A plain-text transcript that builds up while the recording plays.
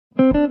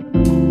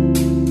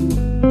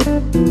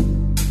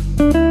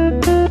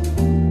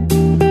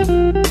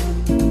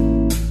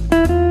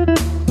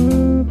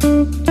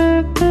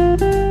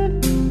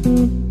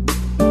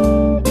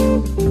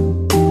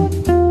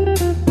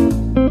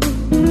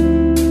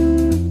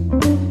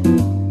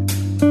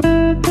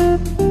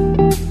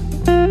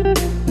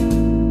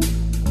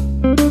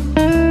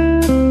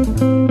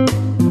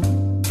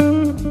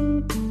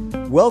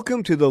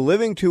Welcome to the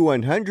Living to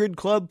 100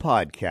 Club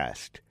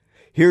podcast.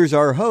 Here's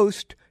our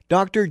host,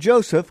 Dr.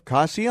 Joseph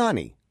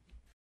Cassiani.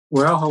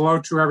 Well, hello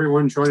to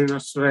everyone joining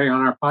us today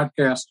on our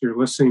podcast. You're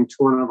listening to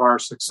one of our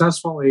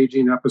successful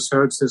aging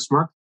episodes this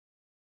month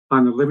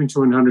on the Living to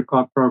 100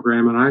 Club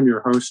program, and I'm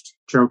your host,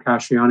 Joe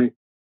Cassiani.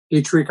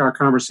 Each week, our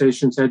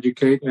conversations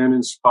educate and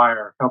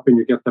inspire, helping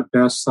you get the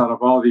best out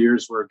of all the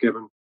years we're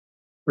given,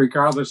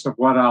 regardless of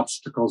what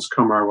obstacles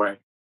come our way.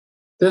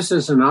 This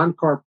is an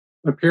encore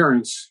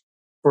appearance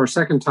for a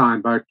second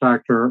time by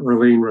Dr.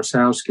 Erlene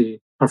Rosowsky,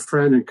 a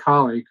friend and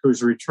colleague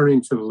who's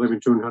returning to the Living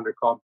to 100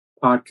 Club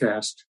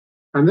podcast.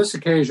 On this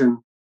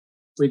occasion,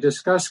 we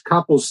discuss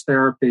couples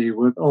therapy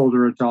with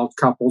older adult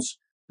couples,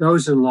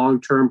 those in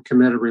long-term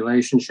committed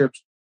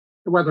relationships,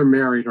 whether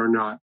married or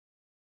not.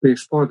 We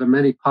explore the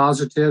many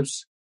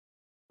positives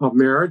of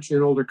marriage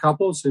in older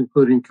couples,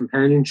 including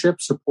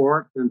companionship,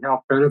 support, and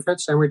health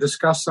benefits, and we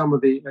discuss some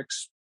of the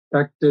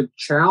expected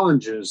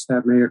challenges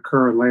that may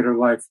occur in later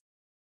life,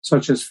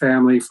 such as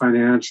family,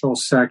 financial,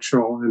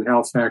 sexual, and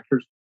health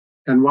factors,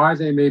 and why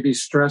they may be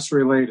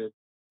stress-related.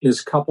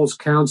 Is couples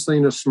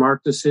counseling a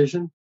smart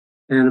decision?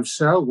 And if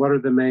so, what are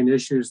the main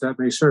issues that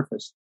may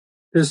surface?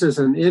 This is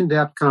an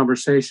in-depth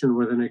conversation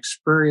with an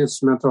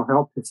experienced mental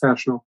health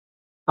professional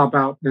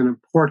about an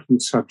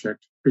important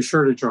subject. Be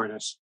sure to join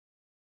us.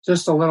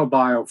 Just a little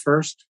bio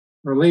first.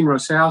 Erlene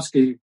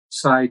Rosowsky,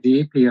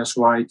 PsyD,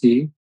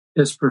 PSYD,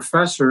 is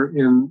professor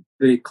in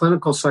the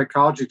clinical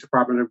psychology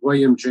department at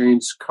William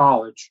James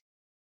College.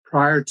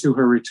 Prior to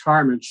her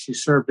retirement, she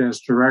served as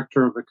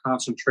director of the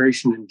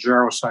concentration in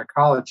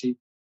geropsychology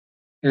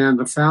and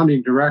the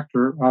founding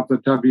director of the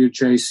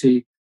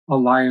WJC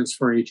Alliance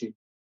for Aging.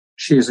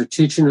 She is a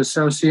teaching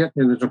associate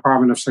in the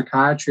Department of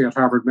Psychiatry at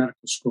Harvard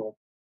Medical School.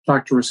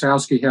 Dr.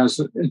 Rosowsky has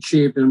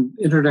achieved an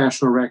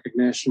international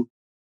recognition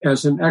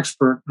as an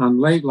expert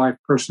on late life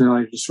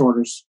personality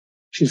disorders.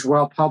 She's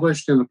well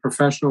published in the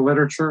professional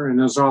literature and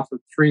has authored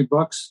 3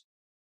 books,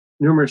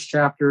 numerous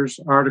chapters,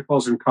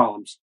 articles, and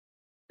columns.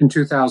 In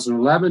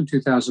 2011,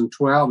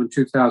 2012, and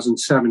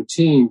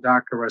 2017,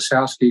 Dr.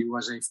 Rosowsky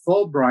was a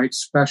Fulbright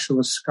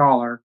Specialist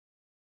Scholar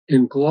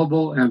in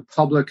Global and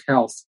Public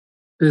Health,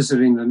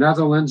 visiting the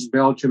Netherlands,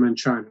 Belgium, and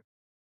China.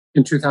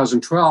 In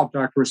 2012,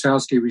 Dr.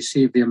 Rosowsky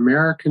received the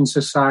American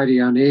Society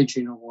on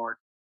Aging Award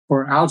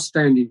for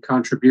outstanding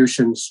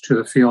contributions to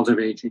the field of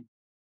aging.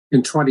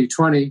 In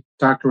 2020,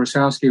 Dr.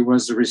 Rosowsky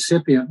was the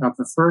recipient of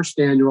the first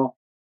annual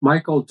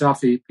Michael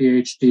Duffy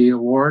PhD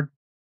Award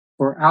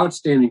for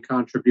outstanding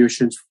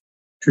contributions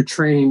to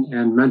training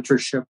and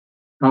mentorship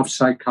of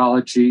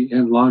psychology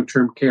in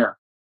long-term care.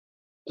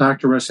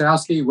 Dr.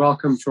 Rosowsky,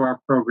 welcome to our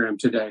program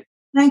today.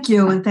 Thank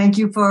you, and thank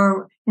you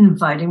for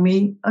inviting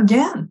me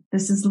again.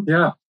 This is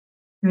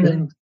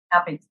really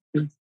happy.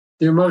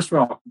 You're most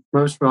welcome.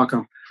 Most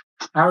welcome.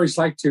 I always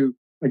like to,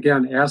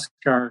 again, ask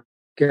our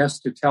guests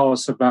to tell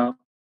us about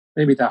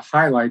maybe the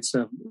highlights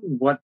of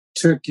what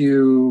took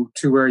you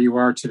to where you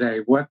are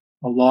today. What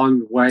along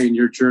the way in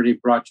your journey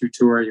brought you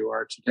to where you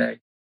are today?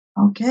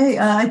 Okay.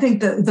 I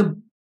think the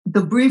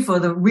brief or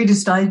the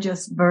Reader's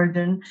Digest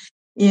version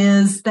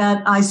is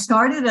that I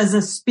started as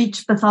a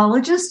speech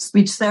pathologist,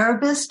 speech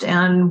therapist,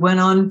 and went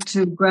on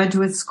to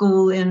graduate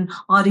school in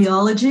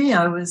audiology.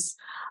 I was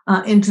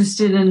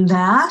interested in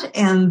that.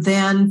 And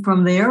then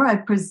from there,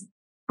 I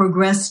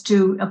progressed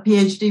to a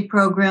PhD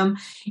program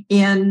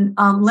in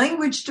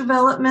language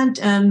development,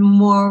 and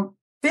more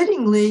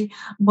fittingly,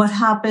 what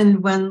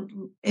happened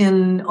when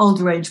in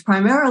older age,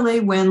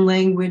 primarily when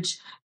language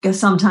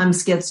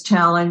sometimes gets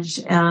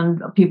challenged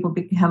and people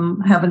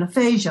have an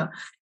aphasia.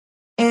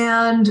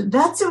 And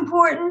that's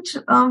important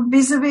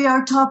vis-a-vis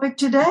our topic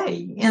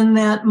today, in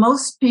that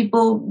most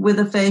people with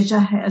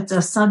aphasia, it's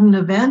a sudden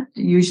event,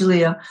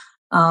 usually a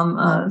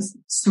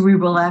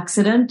cerebral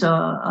accident,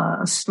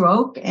 a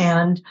stroke.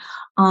 And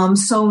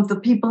so the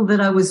people that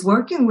I was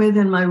working with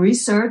in my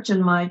research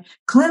and my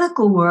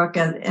clinical work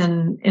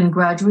in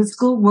graduate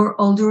school were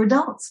older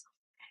adults.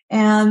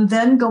 And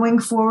then going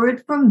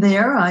forward from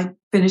there, I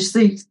finished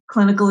the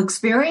clinical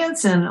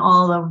experience and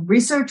all the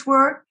research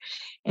work.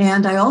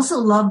 And I also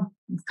loved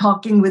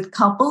talking with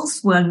couples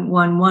when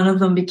one of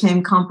them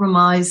became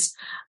compromised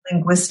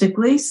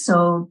linguistically.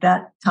 So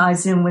that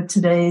ties in with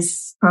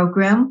today's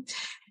program.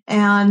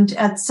 And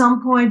at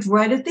some point,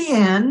 right at the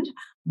end,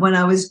 when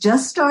I was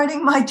just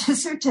starting my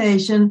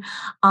dissertation,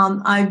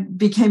 I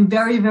became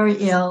very, very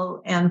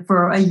ill. And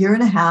for a year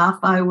and a half,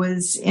 I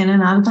was in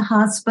and out of the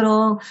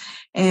hospital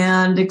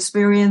and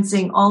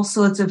experiencing all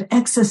sorts of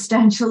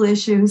existential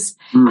issues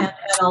and had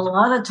a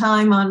lot of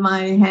time on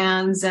my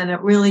hands. And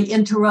it really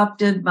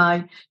interrupted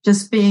my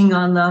just being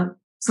on the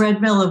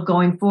treadmill of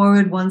going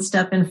forward, one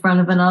step in front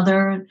of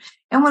another.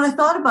 And when I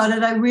thought about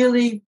it, I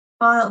really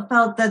felt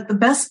that the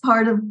best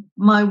part of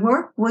my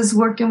work was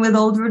working with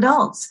older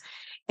adults.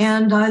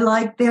 And I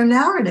liked their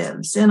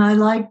narratives, and I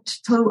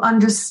liked to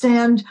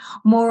understand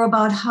more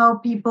about how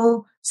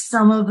people,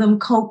 some of them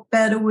cope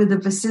better with the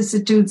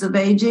vicissitudes of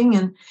aging,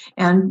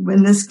 and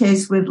in this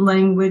case with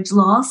language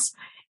loss,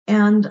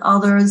 and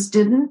others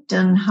didn't,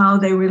 and how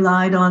they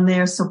relied on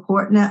their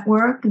support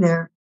network,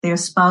 their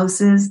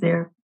spouses,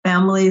 their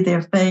family,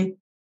 their faith.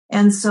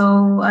 And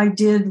so I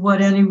did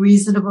what any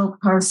reasonable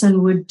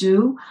person would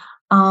do.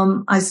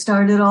 I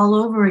started all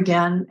over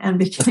again and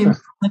became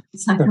a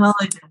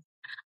psychologist.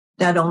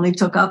 That only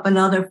took up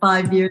another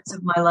 5 years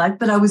of my life,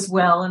 but I was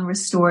well and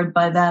restored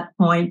by that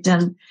point,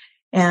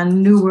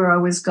 and knew where I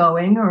was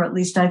going, or at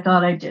least I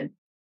thought I did.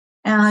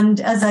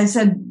 And as I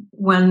said,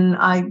 when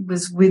I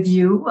was with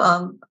you,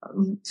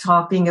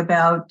 talking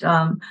about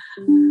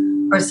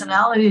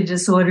personality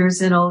disorders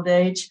in old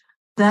age,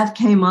 that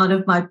came out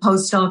of my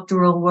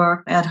postdoctoral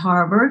work at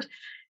Harvard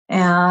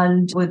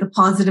and with the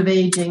positive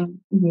aging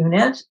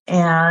unit.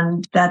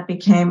 And that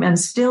became and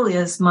still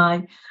is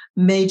my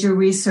major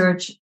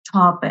research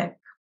topic.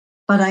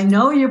 But I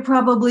know you're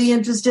probably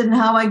interested in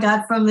how I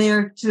got from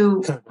there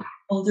to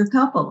older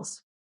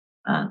couples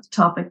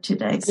topic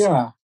today.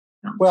 Yeah.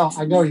 Well,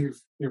 I know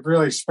you've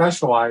really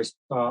specialized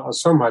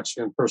so much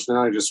in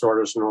personality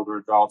disorders in older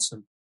adults,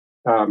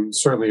 and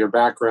certainly your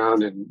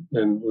background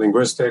in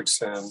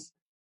linguistics and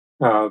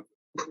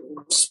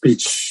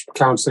speech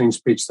counseling,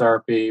 speech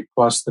therapy,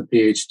 plus the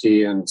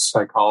PhD in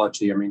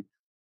psychology. I mean,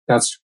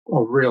 that's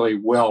a really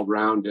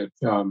well-rounded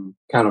kind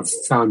of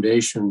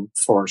foundation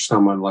for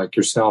someone like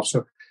yourself.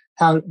 So,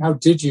 how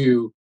did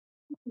you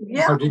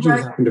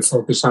happen to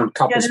focus on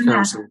couples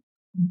counseling?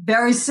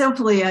 Very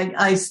simply,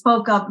 I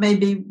spoke up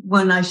maybe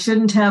when I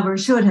shouldn't have or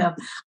should have.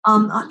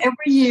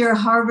 Every year,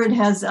 Harvard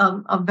has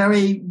a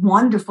very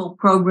wonderful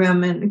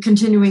program and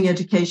continuing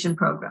education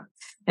program,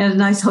 and a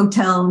nice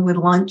hotel with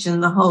lunch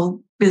and the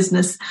whole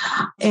business.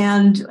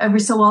 And every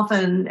so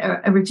often,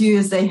 every few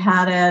years, they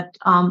had it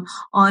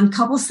on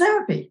couples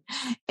therapy.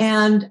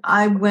 And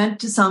I went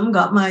to some,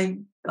 got my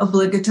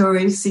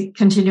obligatory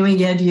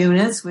continuing ed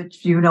units,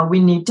 which, we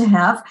need to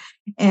have.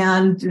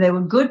 And they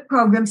were good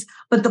programs.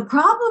 But the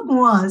problem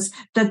was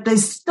that they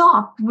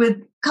stopped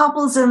with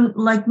couples in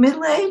like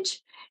middle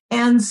age.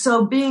 And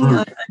so being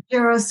a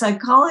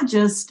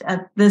neuropsychologist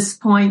at this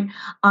point,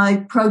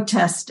 I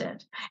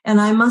protested. And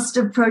I must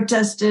have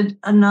protested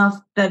enough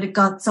that it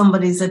got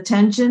somebody's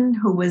attention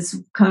who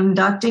was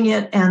conducting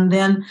it. And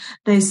then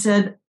they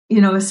said,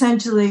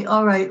 essentially,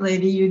 all right,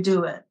 lady, you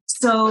do it.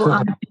 So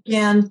I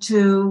began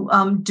to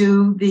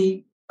do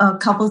the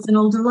couples in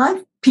older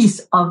life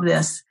piece of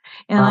this.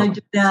 And I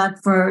did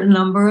that for a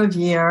number of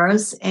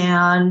years.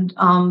 And,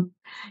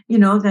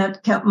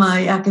 that kept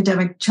my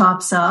academic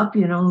chops up,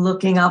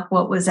 looking up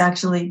what was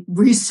actually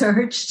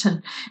researched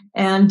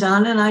and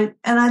done. And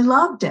I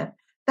loved it.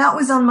 That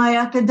was on my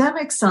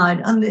academic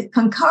side.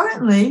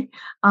 Concurrently,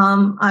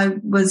 I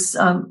was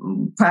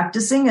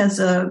practicing as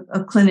a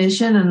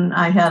clinician, and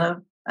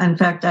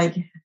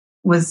I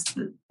was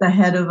the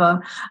head of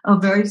a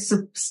very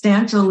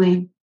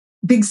substantially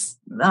big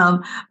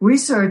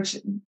research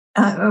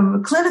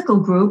clinical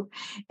group.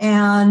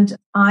 And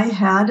I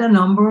had a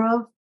number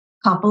of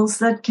couples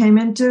that came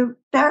into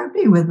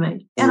therapy with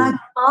me. And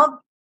I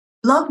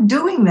love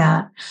doing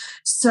that.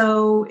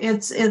 So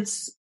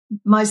it's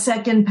my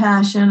second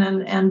passion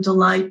and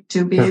delight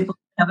to be able to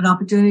have an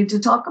opportunity to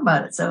talk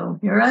about it. So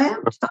here I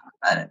am to talk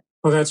about it.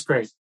 Well, that's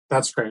great.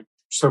 That's great.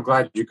 So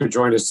glad you could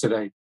join us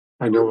today.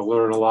 I know we'll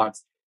learn a lot.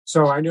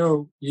 So I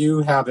know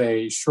you have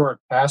a short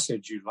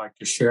passage you'd like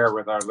to share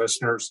with our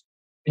listeners.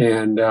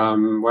 And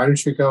why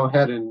don't you go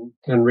ahead and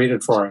read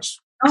it for us?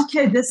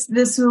 Okay,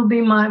 this will be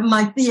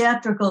my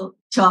theatrical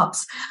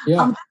chops.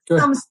 Yeah,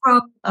 this comes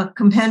from a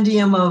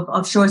compendium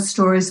of short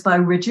stories by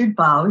Richard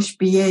Bausch,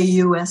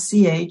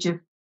 Bausch.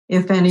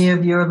 If any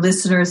of your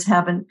listeners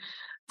haven't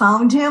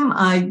found him,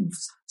 I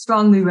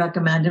strongly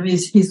recommend him.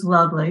 He's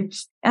lovely.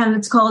 And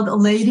it's called A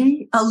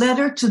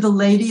Letter to the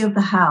Lady of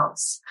the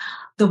House.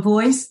 The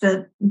voice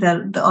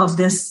of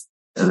this,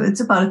 it's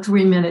about a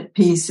 3-minute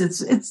piece.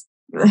 It's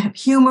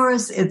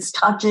humorous, it's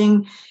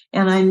touching,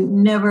 and I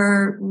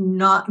never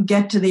not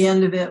get to the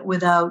end of it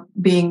without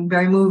being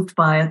very moved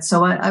by it.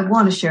 So I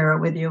want to share it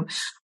with you.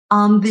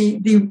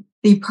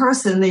 The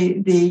person,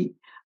 the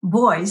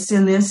voice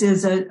in this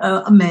is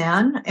a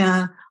man,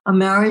 a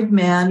married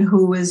man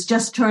who is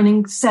just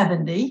turning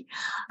 70,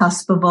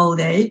 cusp of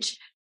old age,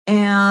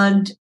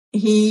 and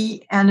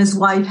he and his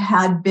wife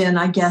had been,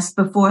 I guess,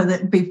 before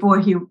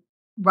he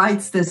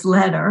writes this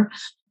letter,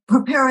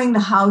 preparing the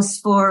house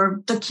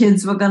for the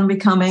kids were going to be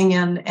coming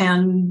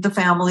and the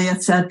family,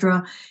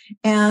 etc.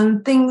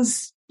 And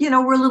things,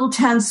 were a little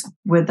tense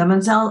with them.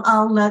 And so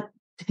I'll let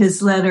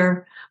his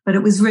letter, but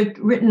it was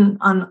written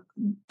on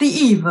the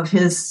eve of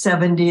his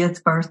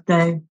 70th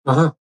birthday.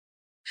 Uh-huh.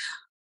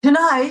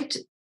 Tonight,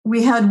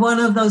 we had one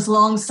of those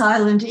long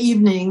silent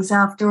evenings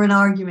after an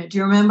argument. Do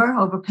you remember?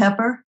 Over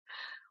pepper?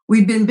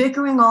 We'd been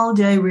bickering all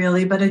day,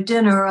 really, but at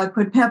dinner, I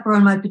put pepper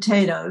on my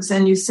potatoes.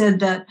 And you said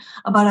that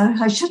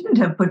I shouldn't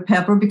have put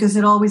pepper because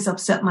it always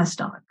upset my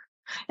stomach.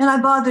 And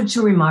I bothered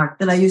to remark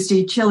that I used to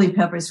eat chili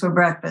peppers for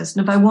breakfast.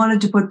 And if I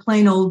wanted to put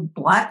plain old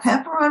black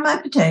pepper on my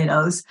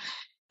potatoes,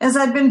 as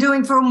I'd been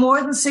doing for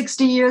more than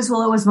 60 years,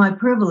 well, it was my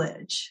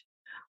privilege.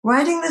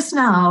 Writing this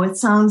now, it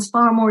sounds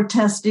far more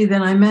testy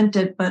than I meant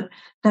it, but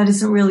that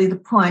isn't really the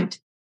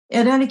point.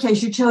 In any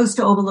case, you chose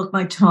to overlook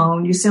my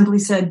tone. You simply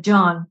said,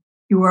 John,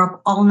 you were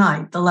up all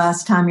night the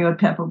last time you had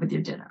pepper with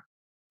your dinner.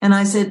 And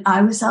I said,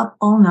 I was up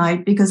all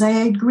night because I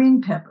ate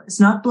green peppers,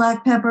 not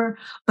black pepper,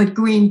 but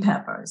green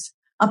peppers.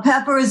 A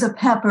pepper is a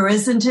pepper,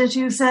 isn't it?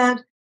 You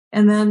said.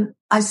 And then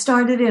I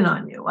started in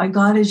on you. I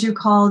got, as you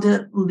called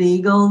it,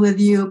 legal with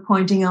you,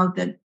 pointing out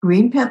that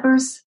green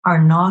peppers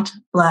are not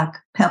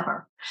black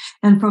pepper.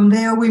 And from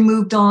there, we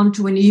moved on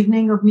to an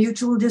evening of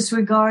mutual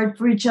disregard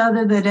for each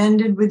other that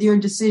ended with your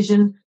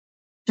decision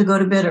to go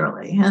to bed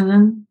early. And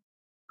then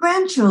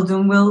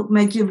grandchildren will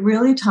make you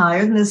really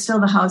tired, and there's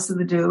still the house of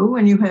the dew,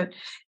 and you have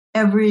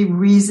every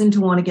reason to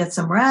want to get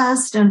some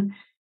rest. And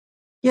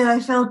yet I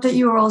felt that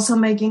you were also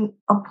making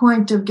a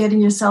point of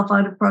getting yourself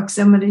out of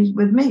proximity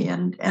with me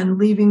and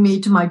leaving me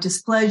to my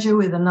displeasure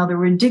with another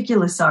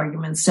ridiculous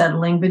argument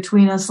settling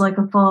between us like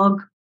a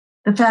fog.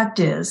 The fact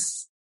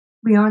is,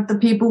 we aren't the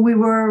people we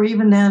were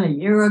even then a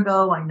year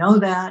ago. I know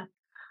that.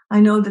 I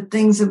know that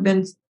things have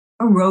been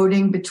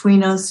eroding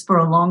between us for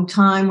a long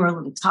time. We're a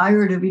little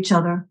tired of each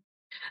other.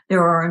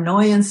 There are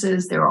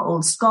annoyances. There are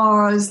old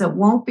scars that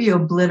won't be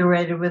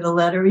obliterated with a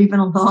letter, even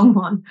a long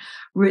one,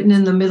 written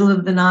in the middle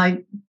of the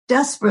night,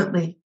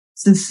 desperately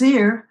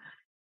sincere,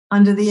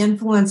 under the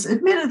influence,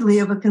 admittedly,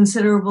 of a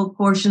considerable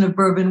portion of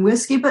bourbon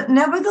whiskey, but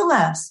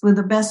nevertheless, with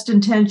the best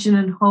intention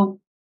and hope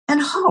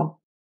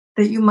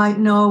that you might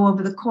know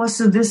over the course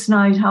of this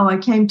night how I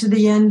came to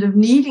the end of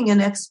needing an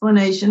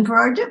explanation for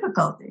our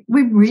difficulty.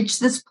 We've reached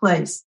this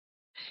place.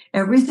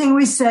 Everything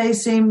we say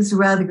seems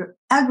rather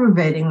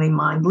aggravatingly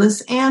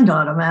mindless and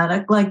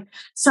automatic, like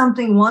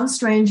something one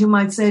stranger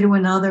might say to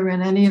another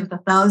in any of the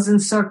thousand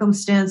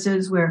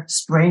circumstances where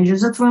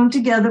strangers are thrown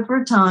together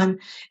for a time,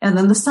 and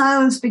then the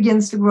silence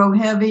begins to grow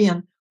heavy,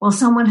 and, well,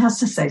 someone has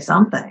to say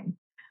something.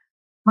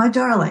 My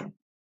darling,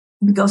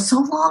 we go so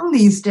long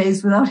these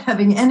days without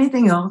having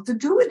anything else to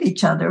do with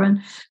each other, and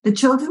the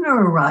children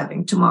are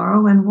arriving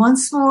tomorrow, and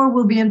once more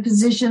we'll be in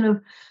position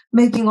of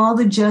making all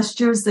the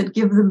gestures that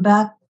give them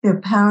back their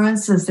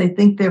parents as they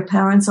think their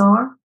parents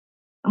are.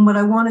 And what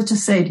I wanted to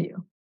say to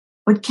you,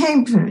 what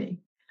came to me,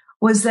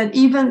 was that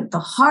even the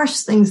harsh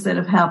things that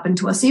have happened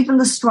to us, even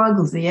the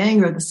struggles, the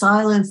anger, the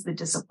silence, the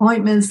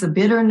disappointments, the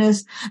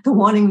bitterness, the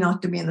wanting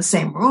not to be in the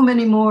same room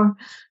anymore,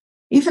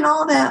 even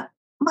all that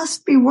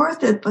must be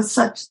worth it for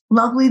such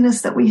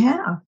loveliness that we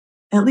have.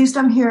 At least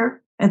I'm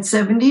here at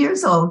 70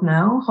 years old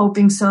now,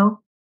 hoping so.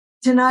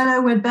 Tonight I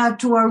went back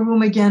to our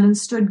room again and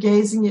stood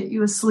gazing at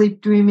you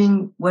asleep,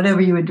 dreaming whatever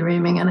you were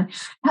dreaming. And I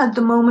had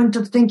the moment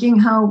of thinking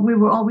how we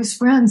were always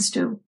friends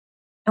too.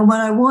 And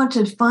what I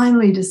wanted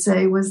finally to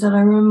say was that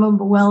I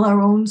remember well our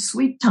own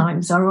sweet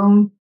times, our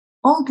own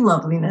old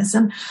loveliness.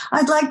 And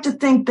I'd like to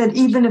think that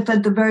even if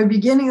at the very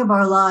beginning of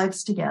our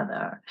lives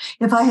together,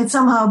 if I had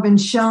somehow been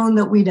shown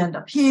that we'd end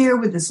up here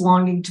with this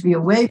longing to be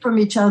away from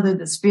each other,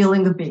 this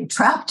feeling of being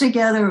trapped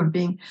together, of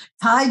being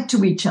tied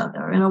to each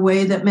other in a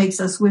way that makes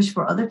us wish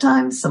for other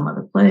times, some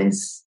other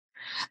place,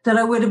 that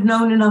I would have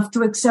known enough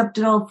to accept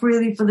it all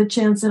freely for the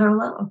chance at our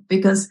love.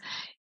 Because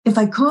if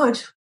I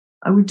could,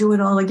 I would do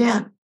it all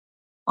again.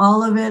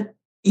 All of it,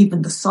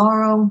 even the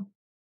sorrow.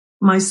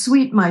 My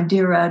sweet, my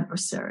dear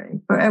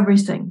adversary, for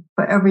everything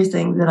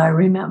that I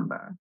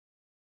remember.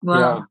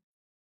 Wow.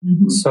 Yeah.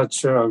 Mm-hmm.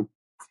 Such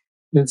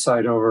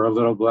insight over a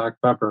little black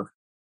pepper.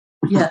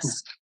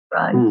 Yes,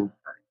 right. Mm.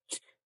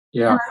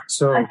 Yeah.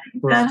 So I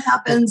think that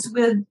happens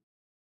with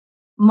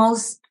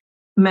most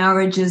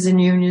marriages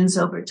and unions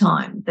over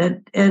time,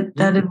 that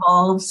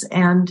evolves,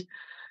 and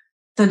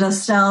the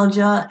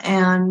nostalgia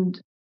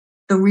and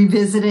the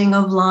revisiting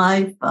of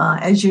life,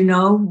 as you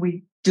know,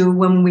 we do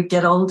when we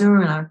get older,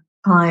 and our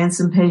clients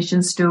and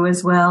patients do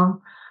as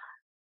well.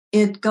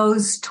 It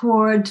goes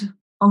toward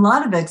a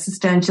lot of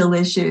existential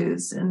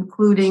issues,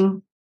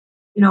 including,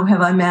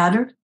 have I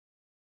mattered?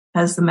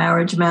 Has the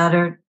marriage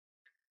mattered?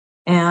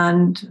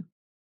 And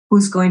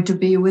who's going to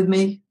be with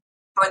me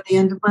toward the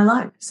end of my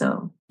life?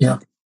 So yeah,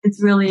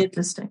 it's really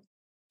interesting.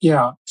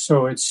 Yeah.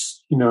 So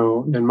it's,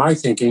 in my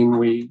thinking,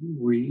 we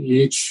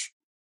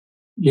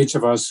each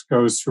of us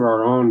goes through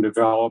our own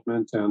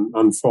development and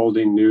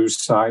unfolding new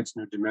sides,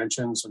 new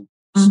dimensions. And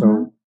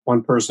so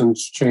one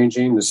person's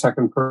changing, the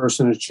second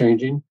person is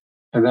changing,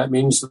 and that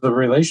means the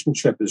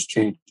relationship is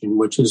changing,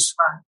 which is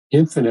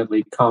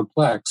infinitely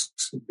complex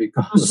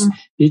because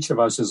each of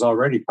us is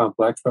already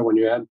complex. But when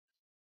you add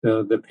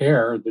the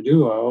pair, the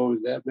duo,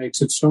 that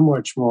makes it so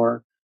much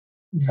more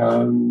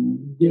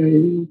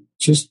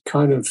just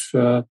kind of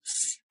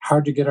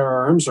hard to get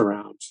our arms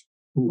around.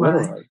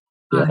 Literally.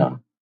 Right.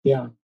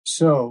 Yeah.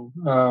 So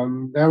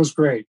that was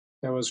great.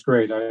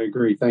 I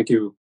agree. Thank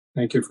you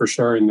for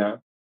sharing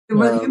that.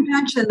 Well, you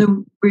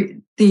mentioned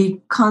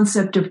the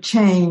concept of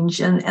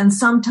change, and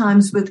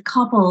sometimes with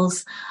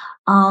couples,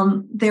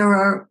 there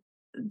are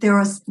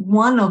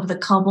one of the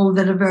couple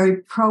that are very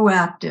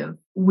proactive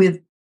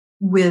with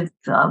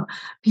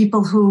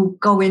people who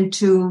go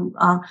into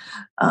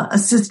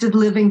assisted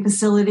living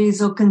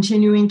facilities or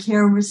continuing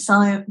care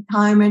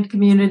retirement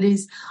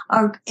communities,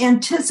 are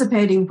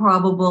anticipating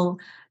probable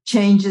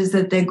changes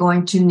that they're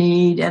going to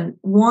need and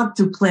want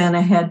to plan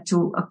ahead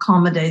to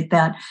accommodate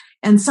that.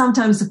 And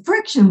sometimes the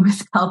friction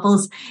with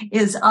couples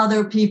is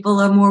other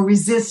people are more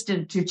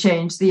resistant to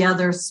change. The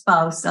other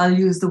spouse, I'll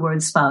use the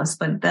word spouse,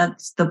 but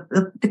that's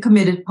the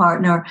committed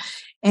partner,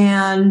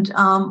 and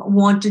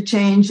want to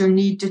change or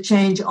need to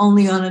change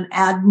only on an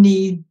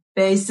ad-need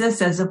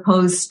basis as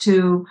opposed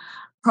to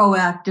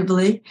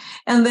proactively.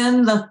 And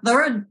then the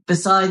third,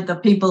 beside the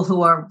people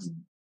who are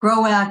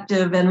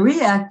proactive and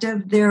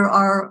reactive, there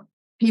are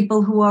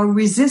people who are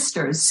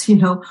resistors,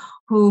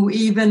 who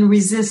even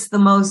resist the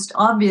most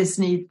obvious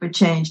need for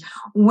change.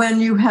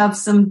 When you have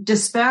some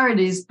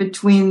disparities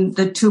between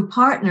the two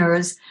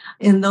partners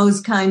in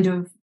those kind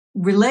of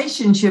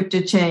relationship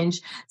to change,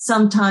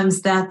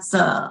 sometimes that's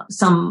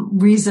some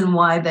reason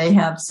why they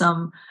have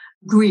some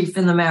grief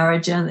in the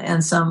marriage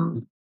and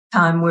some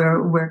time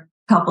where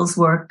couples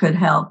work could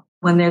help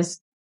when there's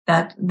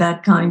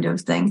that kind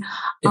of thing.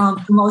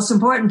 The most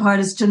important part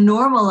is to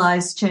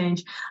normalize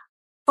change.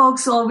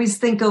 Folks always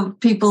think of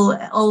people,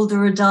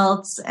 older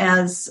adults,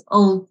 as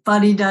old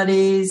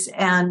fuddy-duddies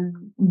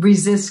and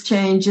resist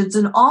change. It's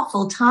an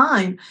awful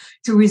time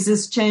to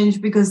resist change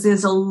because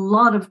there's a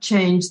lot of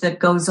change that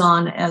goes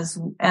on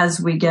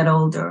as we get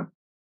older.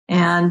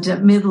 And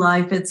at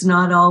midlife, it's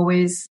not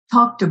always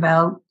talked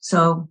about.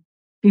 So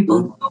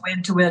people go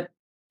into it,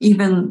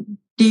 even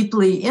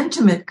deeply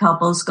intimate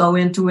couples go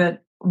into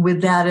it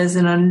with that as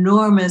an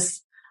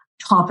enormous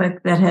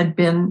topic that had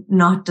been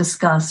not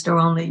discussed or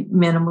only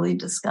minimally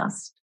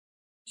discussed.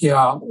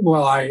 Yeah,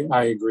 well,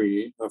 I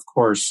agree. Of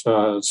course,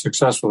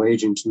 successful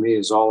aging to me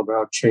is all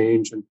about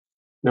change and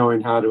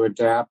knowing how to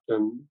adapt.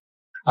 And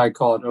I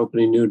call it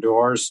opening new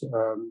doors.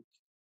 The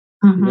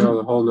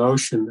whole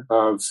notion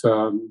of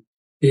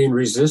being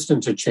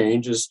resistant to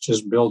change is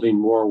just building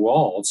more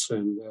walls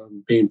and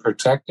being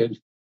protected.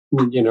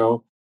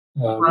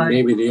 Right.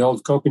 Maybe the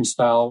old coping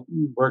style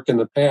worked in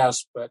the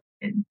past, but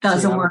it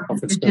doesn't work.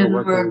 If it's going to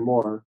work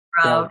anymore.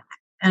 Yeah.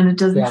 And it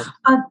doesn't. Yeah.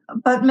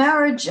 But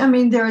marriage,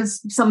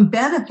 there's some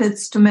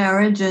benefits to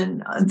marriage,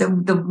 and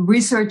the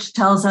research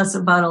tells us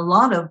about a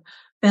lot of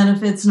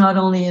benefits, not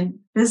only in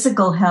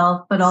physical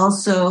health, but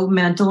also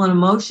mental and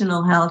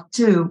emotional health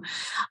too.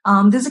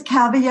 There's a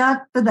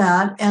caveat for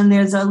that, and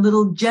there's a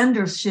little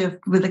gender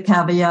shift with a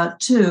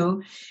caveat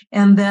too,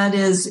 and that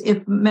is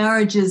if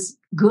marriage is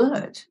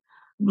good,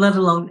 let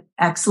alone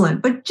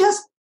excellent, but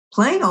just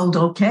plain old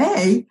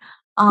okay,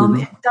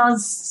 it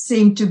does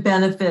seem to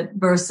benefit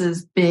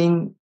versus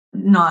being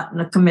not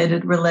in a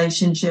committed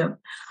relationship.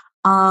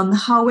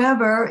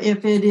 However,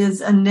 if it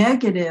is a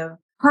negative,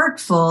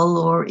 hurtful,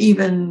 or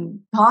even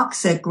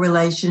toxic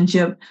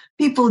relationship,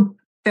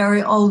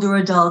 very older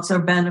adults are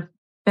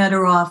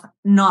better off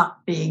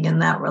not being in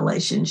that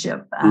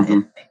relationship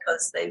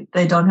because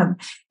they don't have,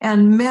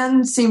 and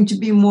men seem to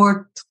be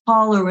more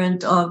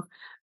tolerant of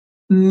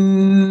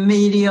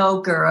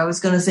mediocre, I was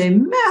going to say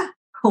meh,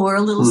 or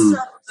a little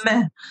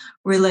meh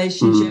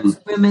relationships.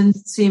 Women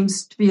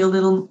seems to be a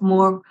little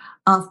more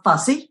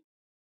fussy.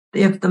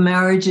 If the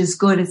marriage is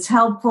good, it's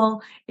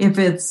helpful. If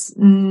it's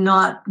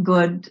not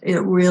good,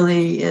 it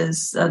really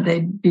is,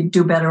 they'd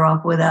do better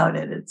off without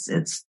it.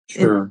 It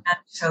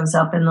shows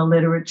up in the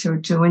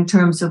literature too, in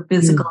terms of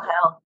physical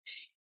health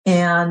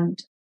and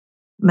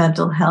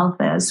mental health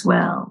as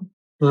well.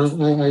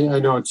 I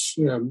know it's,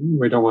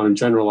 we don't want to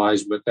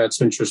generalize, but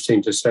that's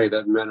interesting to say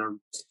that men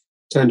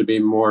tend to be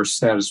more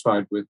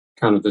satisfied with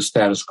kind of the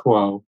status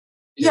quo.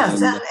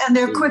 Yes, and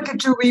they're quicker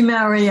to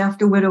remarry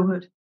after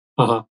widowhood.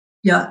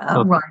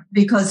 Yeah, right.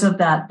 Because of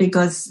that,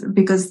 because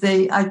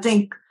I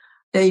think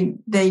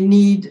they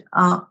need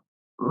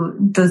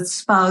the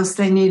spouse.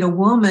 They need a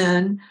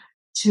woman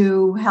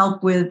to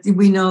help with.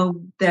 We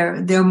know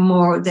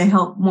they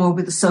help more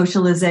with the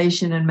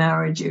socialization in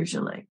marriage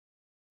usually.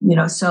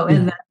 So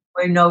in that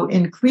we know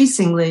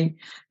increasingly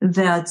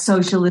that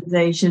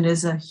socialization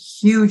is a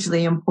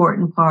hugely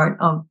important part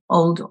of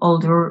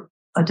older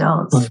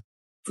adults.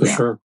 For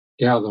sure.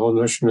 Yeah, the whole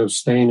notion of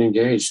staying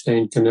engaged,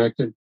 staying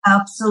connected.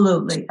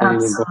 Absolutely.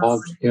 Staying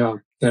involved. Yeah,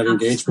 that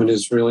engagement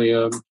is really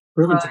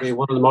proven to be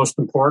one of the most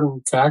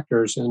important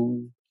factors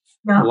in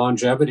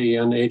longevity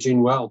and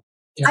aging well.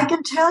 Yeah. I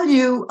can tell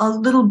you a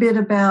little bit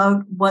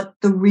about what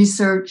the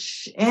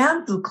research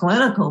and the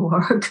clinical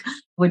work,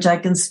 which I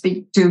can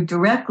speak to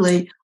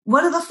directly.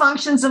 What are the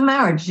functions of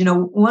marriage?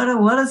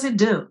 What does it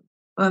do?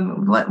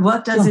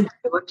 What does it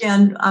do?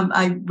 Again,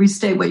 I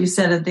restate what you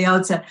said at the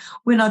outset.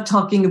 We're not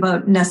talking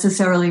about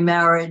necessarily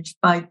marriage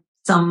by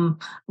some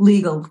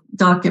legal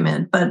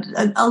document, but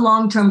a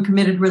long-term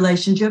committed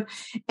relationship.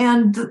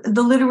 And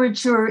the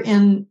literature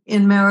in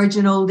marriage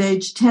and old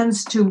age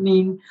tends to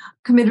mean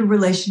committed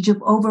relationship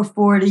over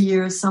 40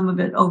 years, some of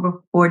it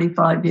over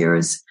 45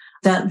 years.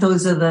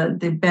 Those are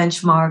the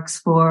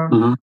benchmarks for.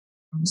 Mm-hmm.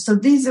 So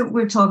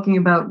we're talking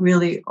about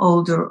really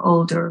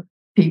older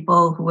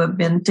people who have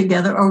been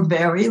together a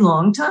very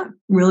long time,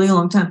 really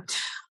long time.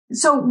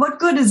 So what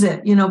good is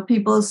it?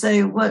 People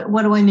say, what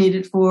do I need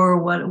it for?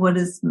 What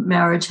does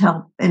marriage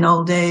help in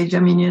old age? I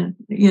mean,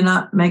 you're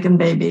not making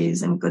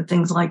babies and good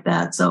things like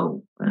that.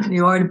 So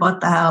you already bought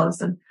the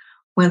house and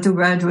went through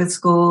graduate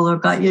school or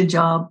got your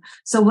job.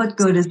 So what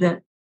good is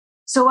it?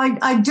 So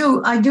I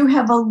do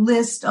have a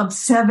list of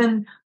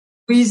 7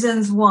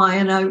 reasons why,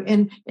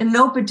 and in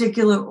no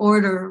particular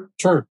order.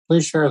 Sure.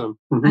 Please share them.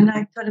 Mm-hmm. And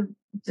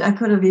I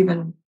could have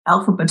even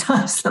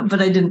alphabetized them,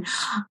 but I didn't.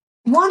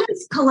 One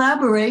is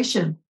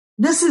collaboration.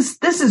 This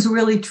is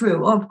really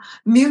true of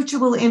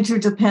mutual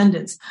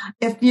interdependence.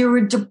 If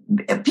you're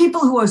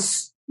people who are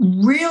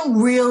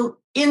real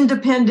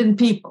independent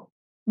people,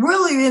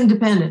 really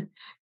independent,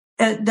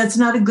 that's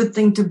not a good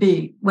thing to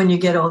be when you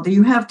get older.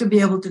 You have to be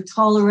able to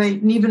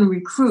tolerate and even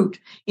recruit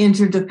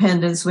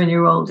interdependence when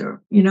you're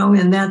older,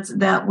 and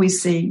that we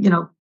see,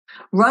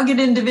 rugged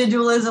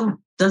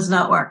individualism does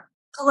not work.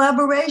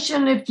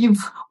 Collaboration, if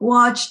you've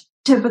watched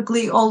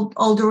typically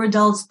older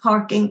adults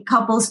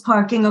couples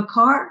parking a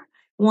car,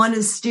 one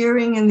is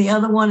steering and the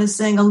other one is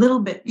saying a little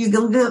bit, you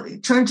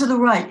turn to the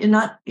right.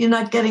 You're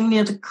not getting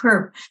near the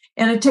curb.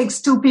 And it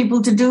takes 2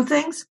 people to do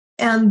things.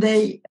 And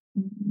they,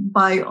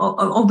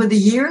 over the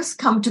years,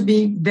 come to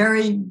be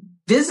very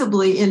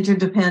visibly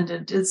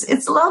interdependent.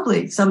 It's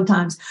lovely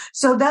sometimes.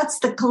 So that's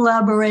the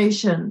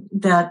collaboration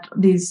that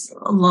these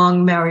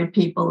long married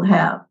people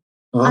have.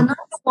 Uh-huh. Another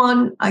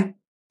one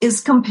is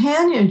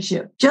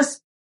companionship,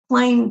 just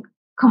plain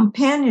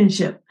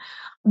companionship,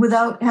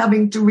 without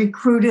having to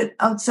recruit it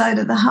outside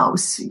of the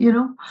house,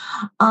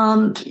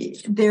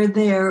 they're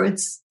there.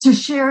 It's to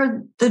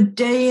share the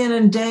day in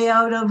and day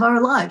out of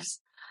our lives.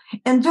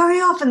 And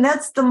very often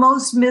that's the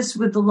most missed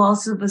with the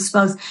loss of a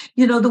spouse.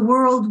 The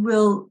world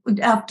will,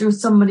 after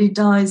somebody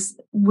dies,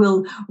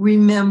 will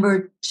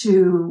remember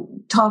to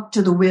talk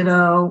to the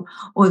widow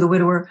or the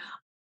widower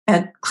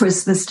at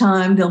Christmas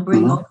time. They'll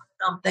bring over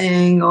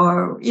something,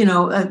 or,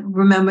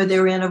 remember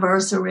their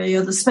anniversary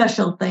or the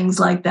special things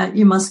like that.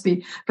 You must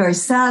be very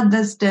sad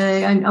this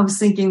day. I was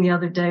thinking the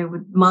other day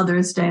with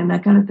Mother's Day and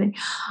that kind of thing.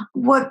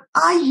 What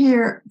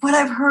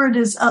I've heard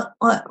is,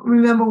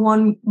 remember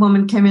one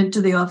woman came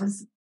into the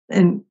office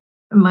in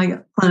my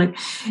clinic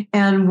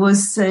and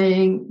was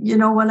saying,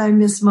 what I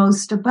miss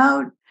most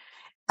about,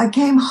 I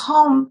came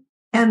home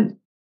and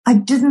I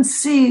didn't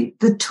see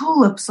the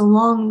tulips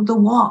along the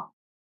walk.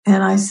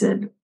 And I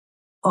said,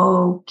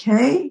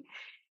 okay.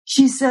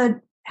 She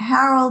said,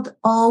 Harold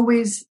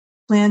always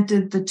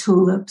planted the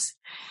tulips.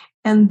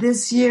 And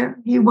this year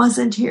he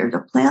wasn't here to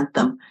plant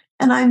them.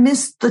 And I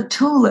missed the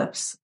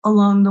tulips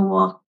along the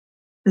walk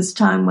this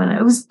time, when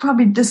it was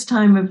probably this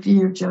time of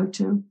year, Joe,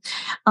 too.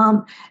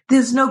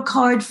 There's no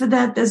card for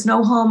that. There's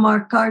no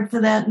Hallmark card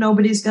for that.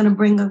 Nobody's going to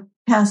bring a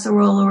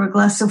casserole or a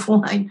glass of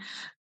wine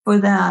for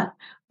that.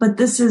 But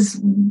this is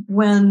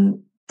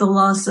when the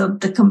loss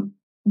of the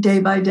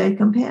day-by-day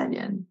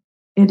companion.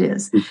 It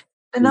is.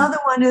 Another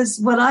one is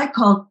what I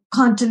call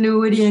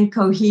continuity and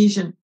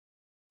cohesion,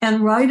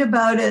 and write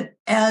about it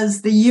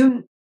as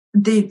the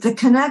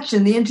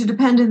connection, the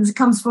interdependence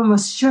comes from a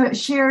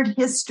shared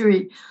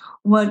history.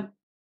 What,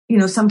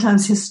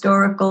 sometimes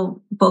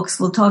historical books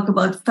will talk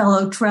about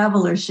fellow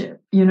travelership,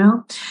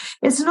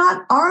 It's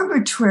not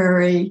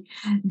arbitrary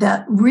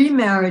that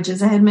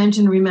remarriages, I had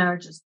mentioned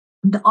remarriages,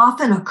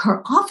 often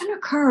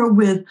occur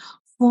with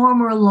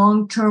former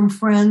long-term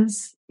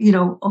friends,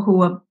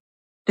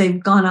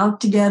 they've gone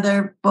out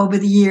together over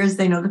the years.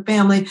 They know the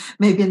family,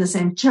 maybe in the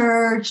same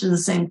church, in the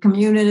same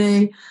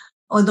community,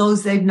 or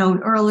those they've known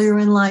earlier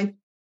in life,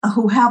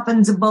 who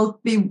happen to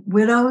both be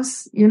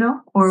widows,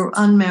 or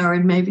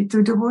unmarried, maybe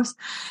through divorce.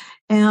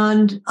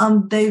 And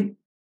they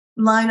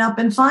line up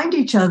and find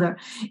each other.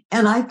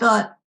 And I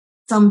thought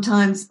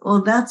sometimes,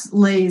 well, that's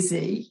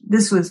lazy.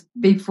 This was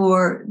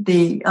before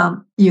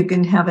you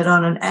can have it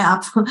on an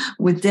app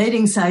with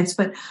dating sites,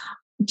 but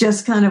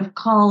just kind of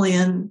call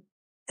in.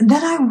 And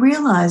then I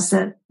realized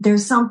that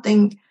there's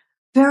something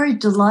very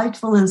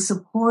delightful and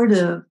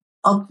supportive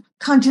of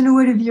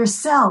continuity of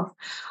yourself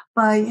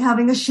by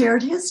having a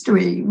shared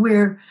history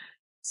where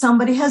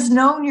somebody has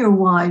known your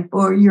wife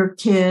or your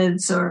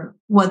kids or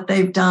what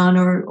they've done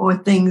or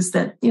things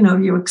that,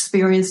 you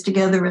experience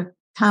together at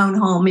town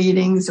hall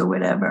meetings or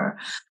whatever.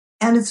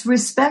 And it's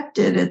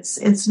respected.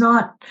 It's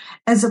not,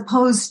 as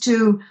opposed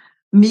to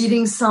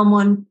meeting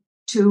someone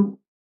to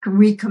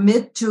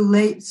recommit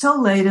to so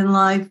late in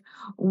life,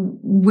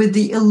 with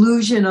the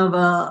illusion of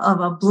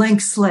a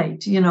blank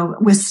slate.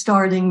 We're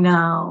starting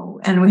now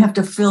and we have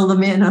to fill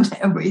them in on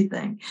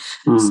everything.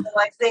 So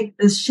I think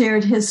this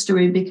shared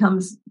history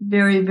becomes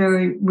very,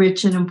 very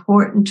rich and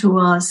important to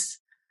us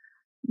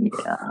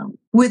Yeah.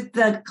 With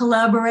that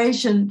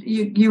collaboration,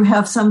 you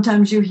have,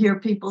 sometimes you hear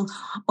people,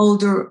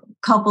 older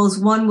couples,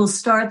 one will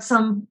start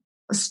some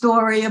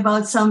story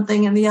about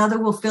something and the other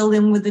will fill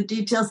in with the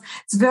details.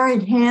 It's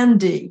very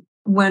handy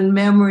when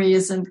memory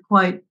isn't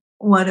quite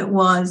what it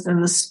was,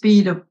 and the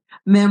speed of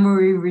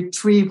memory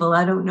retrieval.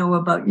 I don't know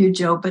about you,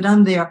 Joe, but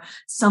I'm there.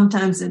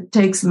 Sometimes it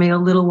takes me a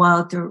little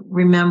while to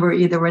remember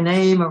either a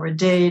name or a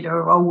date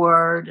or a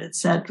word,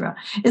 etc.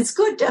 It's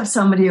good to have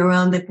somebody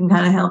around that can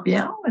kind of help you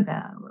out with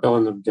that. Fill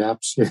in the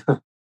gaps, yeah.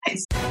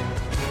 Nice.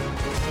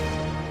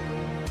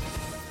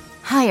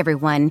 Hi,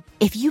 everyone.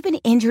 If you've been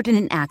injured in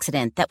an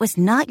accident that was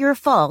not your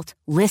fault,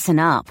 listen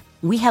up.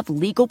 We have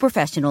legal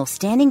professionals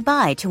standing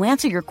by to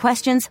answer your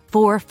questions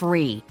for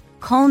free.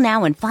 Call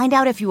now and find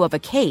out if you have a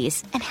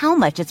case and how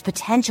much it's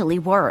potentially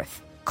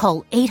worth.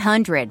 Call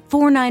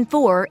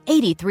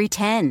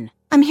 800-494-8310.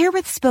 I'm here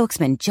with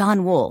spokesman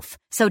John Wolf.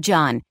 So,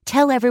 John,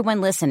 tell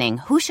everyone listening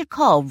who should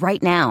call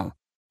right now.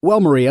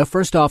 Well, Maria,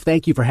 first off,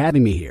 thank you for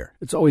having me here.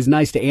 It's always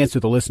nice to answer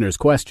the listeners'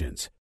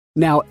 questions.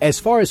 Now, as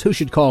far as who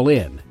should call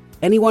in,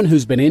 anyone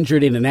who's been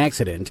injured in an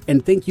accident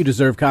and think you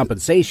deserve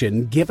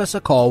compensation, give us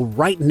a call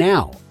right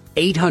now.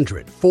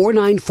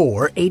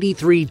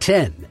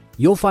 800-494-8310.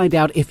 You'll find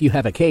out if you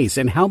have a case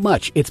and how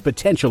much it's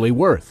potentially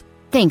worth.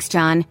 Thanks,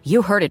 John.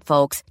 You heard it,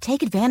 folks.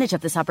 Take advantage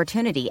of this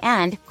opportunity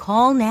and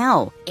call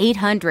now.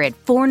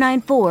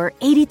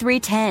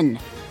 800-494-8310.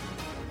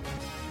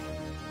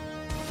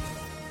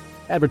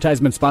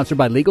 Advertisement sponsored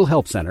by Legal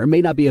Help Center,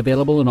 may not be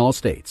available in all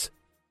states.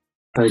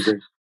 I agree.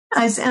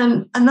 Nice.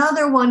 And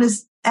another one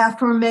is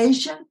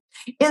affirmation.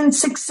 In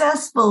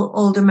successful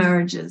older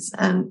marriages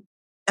and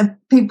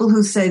people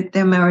who say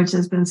their marriage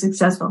has been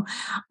successful,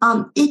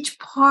 each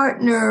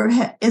partner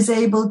is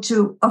able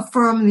to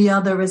affirm the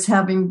other as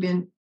having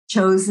been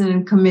chosen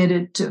and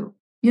committed to,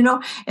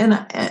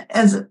 and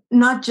as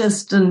not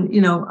just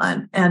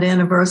at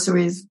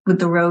anniversaries with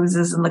the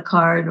roses and the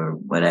card or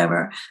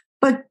whatever,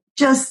 but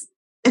just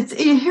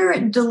you hear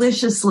it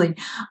deliciously.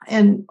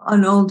 And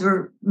an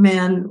older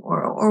man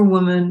or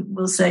woman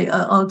will say,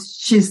 oh,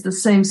 she's the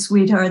same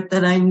sweetheart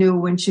that I knew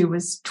when she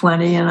was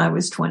 20 and I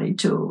was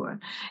 22,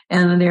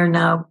 and they're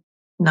now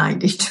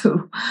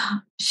 92.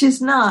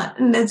 She's not.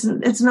 And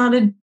it's not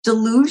a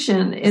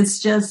delusion. It's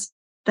just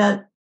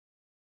that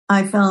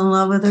I fell in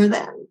love with her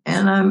then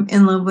and I'm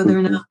in love with her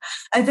now.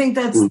 I think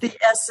that's the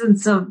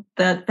essence of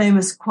that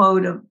famous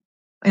quote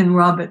in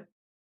Robert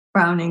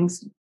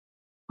Browning's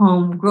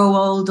home, grow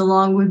old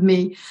along with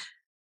me.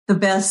 The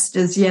best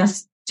is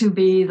yet to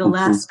be, the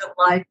last of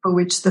life for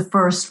which the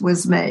first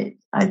was made.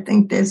 I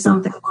think there's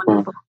something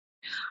wonderful.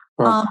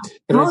 Well,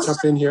 can I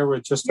jump in here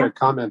with just a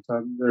comment?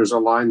 There's a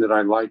line that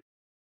I like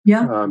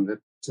that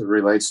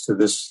relates to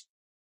this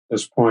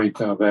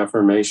point of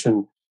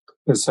affirmation.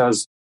 It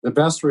says, the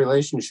best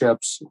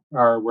relationships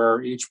are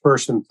where each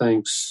person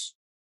thinks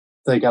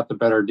they got the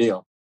better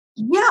deal.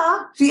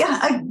 That's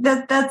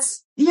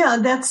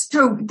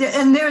true.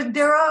 And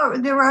there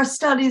are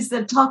studies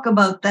that talk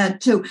about that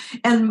too.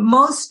 And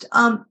most,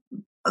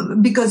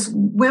 because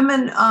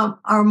women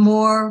are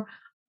more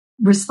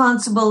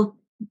responsible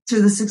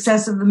to the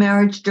success of the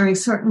marriage during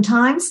certain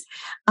times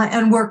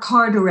and work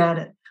harder at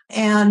it.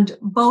 And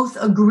both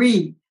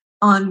agree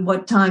on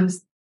what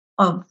times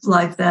of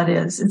life that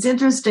is. It's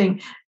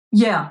interesting.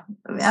 Yeah,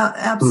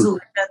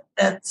 absolutely.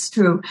 That's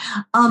true.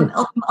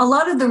 A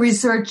lot of the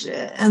research,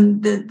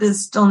 and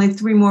there's only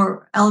three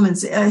more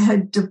elements,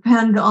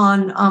 depend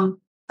on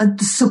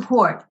the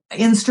support,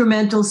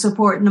 instrumental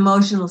support and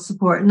emotional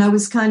support. And I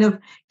was kind of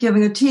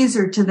giving a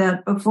teaser to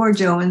that before,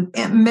 Joe. And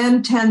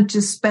men tend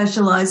to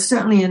specialize,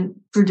 certainly in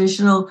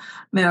traditional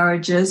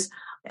marriages,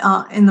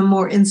 in the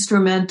more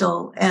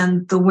instrumental,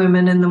 and the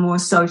women in the more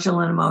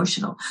social and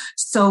emotional.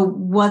 So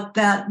what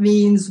that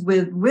means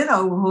with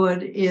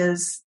widowhood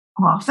is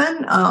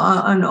often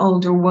an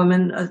older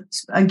woman,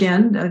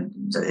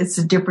 it's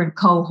a different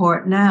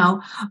cohort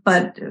now,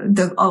 but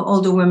the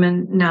older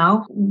women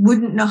now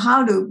wouldn't know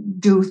how to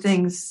do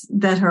things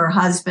that her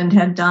husband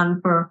had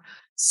done for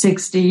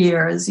 60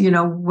 years,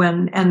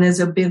 and there's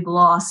a big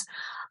loss.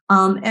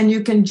 And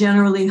you can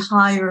generally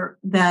hire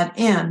that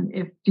in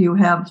if you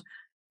have,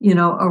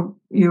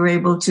 you're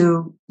able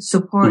to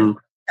support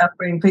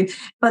upbringing.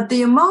 But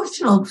the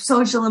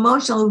social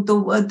emotional,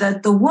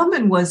 that the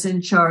woman was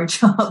in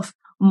charge of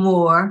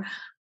more,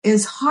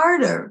 is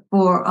harder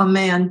for a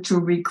man to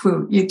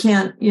recruit. You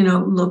can't,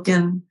 look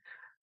in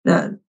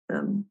the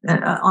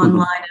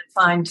online and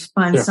find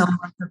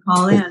someone to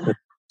call in.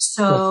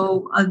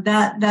 So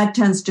that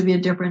tends to be a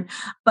different.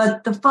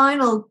 But the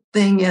final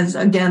thing is,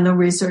 again, the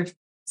research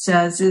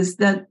says, is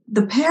that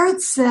the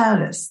paired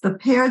status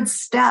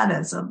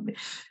of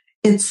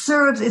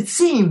it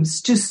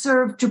seems to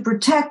serve to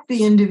protect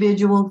the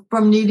individual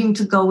from needing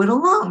to go it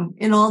alone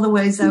in all the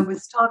ways I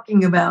was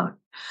talking about.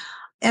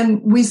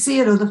 And we see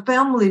it, or the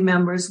family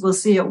members will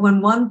see it,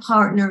 when one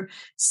partner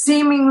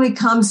seemingly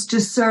comes to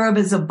serve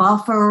as a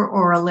buffer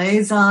or a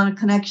liaison, a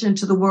connection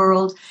to the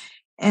world,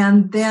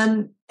 and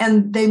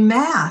they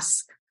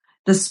mask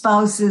the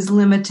spouse's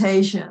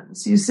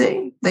limitations. You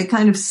see, they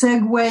kind of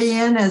segue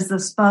in as the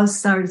spouse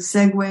starts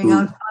segueing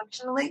out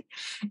functionally,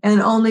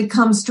 and only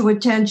comes to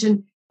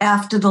attention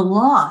after the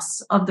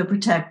loss of the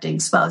protecting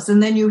spouse.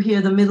 And then you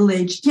hear the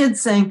middle-aged kids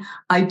saying,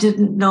 I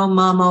didn't know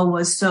mama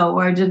was so,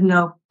 or I didn't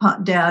know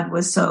dad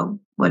was so,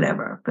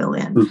 whatever, fill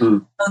in.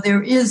 So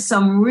there is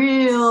some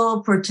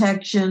real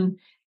protection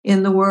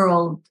in the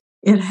world.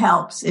 It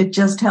helps. It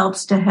just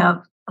helps to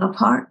have a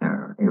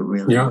partner. It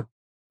really,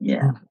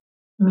 yeah.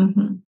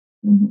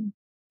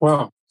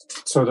 Well,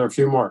 so there are a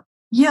few more.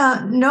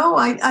 Yeah, no,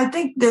 I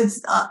think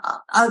there's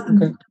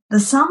the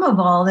sum of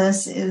all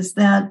this is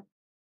that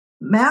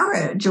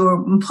marriage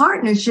or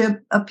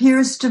partnership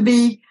appears to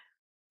be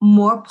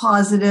more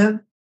positive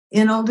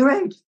in older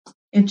age.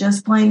 It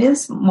just plain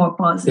is more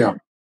positive.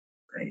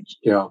 In age.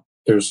 Yeah.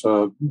 There's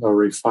a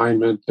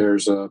refinement.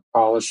 There's a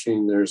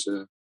polishing. There's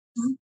a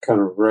kind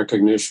of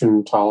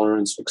recognition,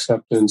 tolerance,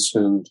 acceptance,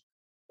 and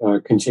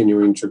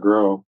continuing to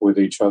grow with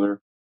each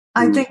other.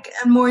 I think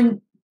a more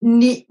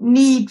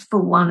need for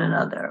one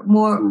another,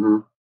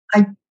 more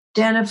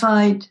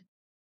identified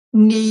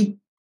need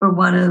for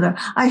one another.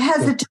 I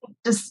hesitate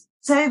to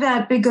say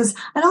that because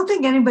I don't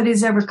think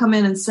anybody's ever come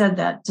in and said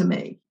that to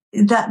me.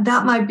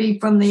 That might be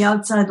from the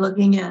outside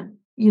looking in.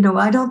 You know,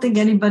 I don't think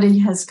anybody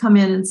has come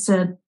in and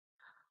said,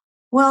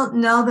 well,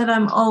 now that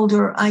I'm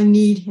older, I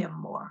need him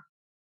more.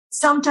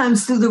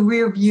 Sometimes through the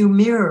rear view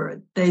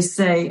mirror, they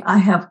say, I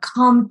have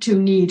come to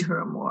need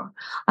her more.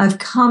 I've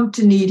come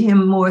to need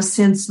him more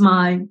since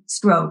my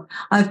stroke.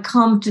 I've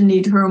come to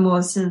need her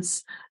more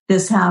since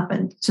this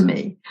happened to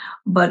me.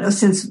 But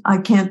since I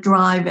can't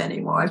drive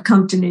anymore, I've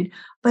come to need.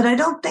 But I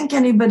don't think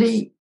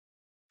anybody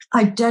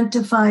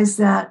identifies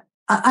that.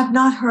 I've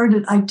not heard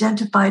it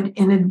identified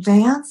in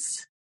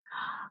advance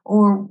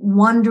or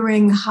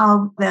wondering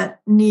how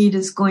that need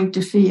is going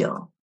to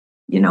feel.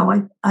 You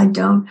know, I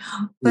don't,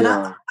 but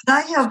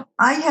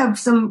I have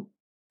some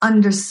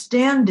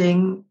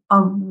understanding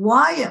of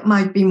why it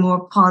might be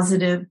more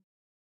positive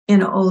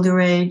in older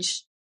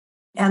age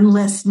and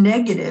less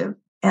negative.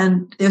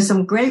 And there's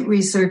some great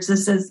research that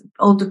says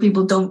older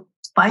people don't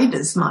fight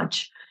as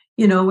much,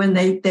 you know, when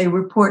they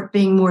report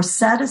being more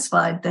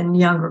satisfied than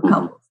younger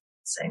couples,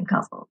 same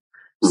couple.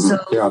 So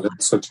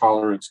that's the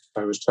tolerance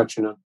I was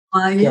touching on.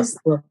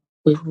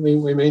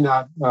 We may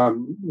not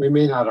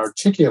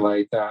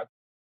articulate that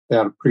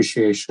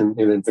appreciation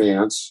in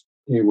advance.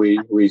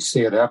 We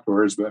see it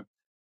afterwards, but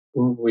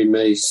we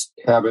may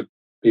have it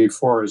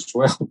before as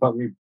well, but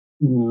we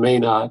may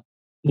not,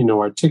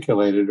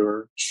 articulate it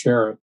or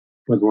share it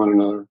with one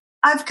another.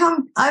 I've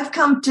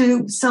come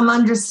to some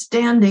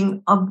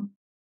understanding of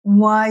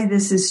why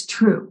this is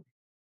true.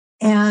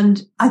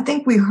 And I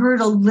think we heard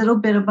a little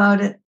bit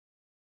about it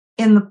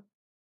in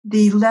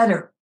the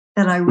letter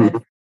that I read,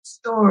 the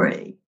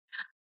story.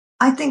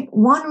 I think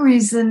one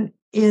reason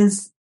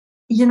is,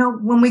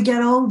 when we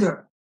get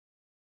older,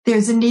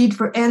 there's a need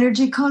for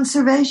energy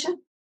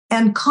conservation,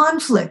 and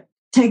conflict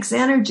takes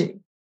energy.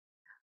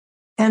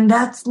 And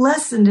that's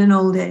lessened in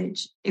old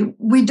age.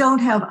 We don't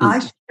have,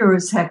 I sure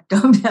as heck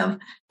don't have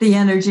the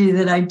energy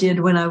that I did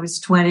when I was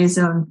 20s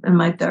or in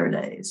my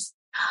 30s.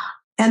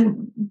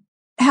 And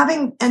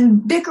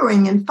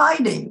bickering and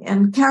fighting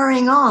and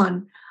carrying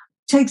on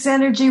takes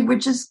energy,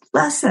 which is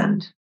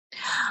lessened.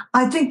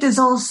 I think there's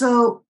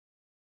also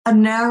a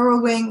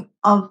narrowing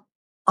of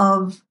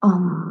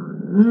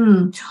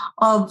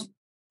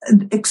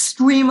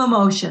extreme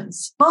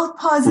emotions, both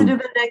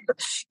positive and negative.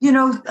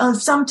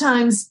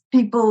 Sometimes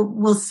people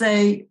will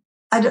say,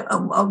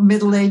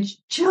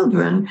 middle-aged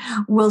children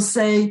will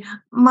say,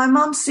 my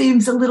mom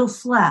seems a little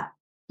flat.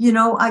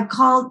 I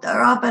called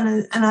her up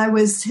and I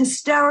was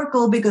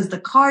hysterical because the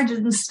car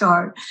didn't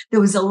start.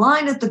 There was a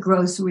line at the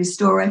grocery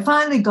store. I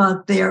finally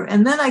got there,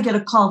 and then I get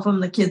a call from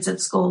the kids at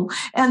school.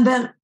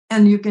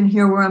 And you can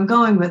hear where I'm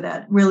going with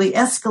that, really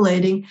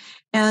escalating.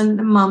 And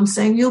mom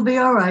saying, you'll be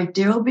all right,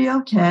 dear, it'll be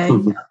okay.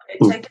 Okay,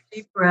 take a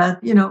deep breath.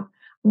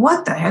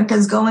 What the heck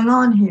is going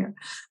on here?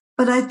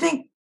 But I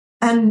think,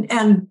 and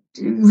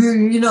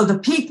the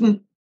peak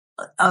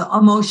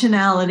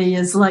emotionality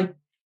is like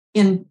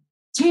in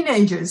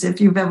teenagers. If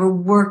you've ever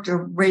worked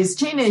or raised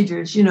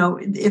teenagers,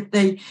 if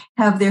they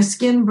have their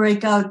skin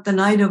break out the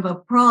night of a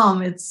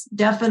prom, it's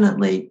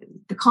definitely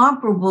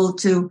comparable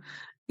to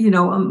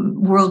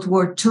World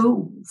War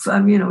II.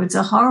 It's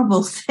a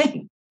horrible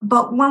thing.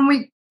 But when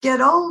we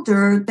get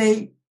older,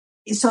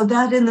 so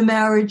that in the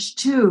marriage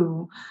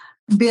too,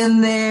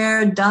 been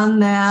there, done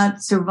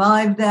that,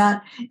 survived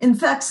that. In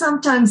fact,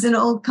 sometimes in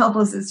old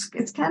couples,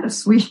 it's kind of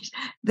sweet.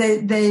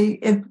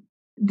 If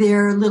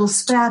their little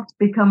spats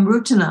become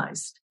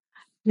routinized,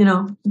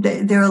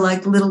 they're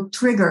like little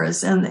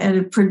triggers, and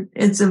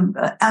it's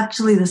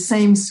actually the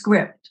same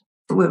script.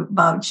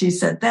 About she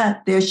said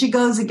that, there she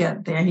goes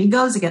again, there he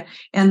goes again,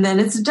 and then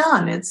it's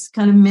done. It's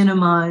kind of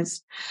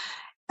minimized.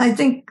 I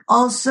think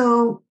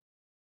also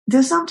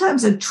there's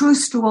sometimes a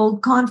truce to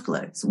old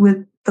conflicts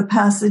with the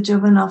passage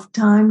of enough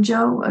time,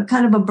 Joe, a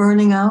kind of a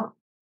burning out.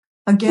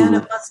 Again,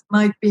 it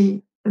might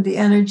be the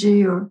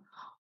energy or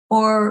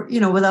or,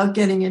 without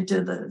getting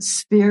into the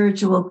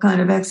spiritual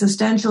kind of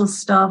existential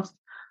stuff,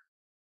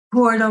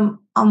 toward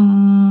a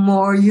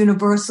more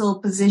universal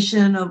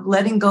position of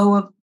letting go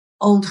of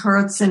old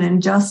hurts and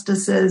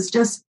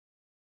injustices.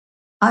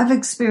 I've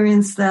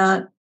experienced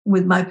that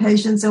with my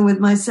patients and with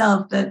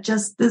myself, that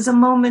just there's a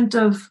moment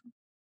of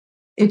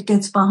it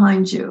gets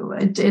behind you.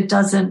 It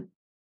doesn't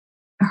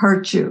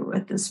hurt you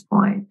at this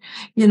point.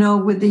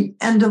 With the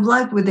end of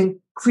life, with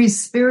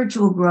increased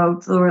spiritual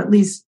growth, or at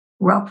least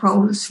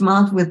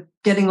rapprochement with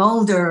getting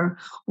older,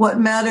 what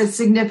mattered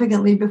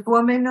significantly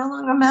before may no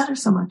longer matter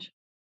so much.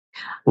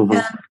 Mm-hmm.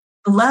 And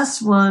the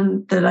last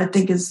one that I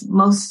think is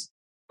most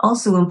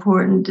also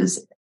important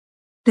is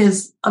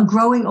there's a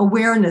growing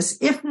awareness,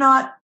 if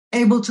not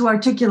able to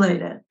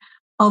articulate it,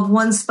 of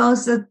one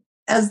spouse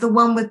as the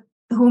one with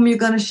whom you're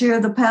going to share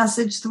the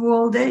passage through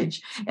old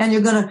age. And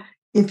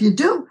if you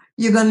do,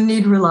 you're going to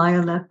need to rely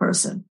on that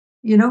person.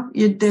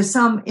 There's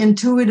some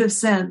intuitive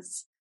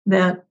sense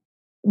that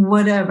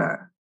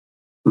whatever,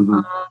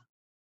 mm-hmm.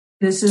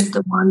 This is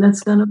the one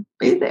that's going to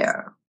be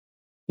there.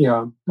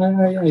 Yeah,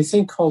 I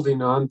think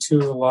holding on to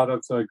a lot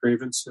of the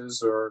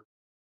grievances or,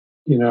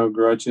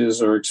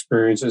 grudges or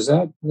experiences,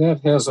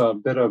 that has a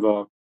bit of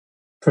a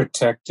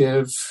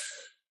protective,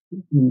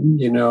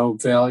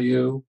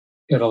 value.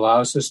 It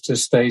allows us to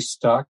stay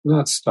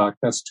not stuck,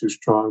 that's too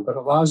strong, but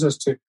allows us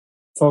to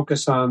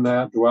focus on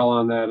that, dwell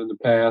on that in the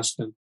past,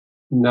 and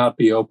not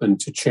be open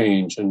to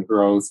change and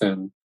growth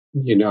and,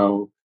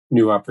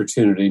 new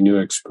opportunity, new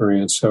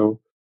experience. So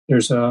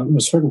there's a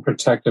certain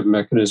protective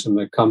mechanism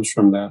that comes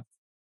from that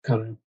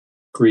kind of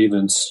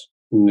grievance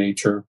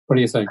nature. What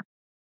do you think?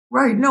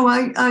 Right. No,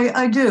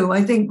 I do.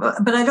 I think,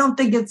 but I don't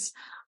think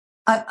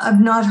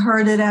I've not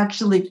heard it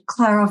actually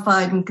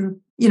clarified and,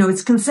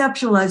 it's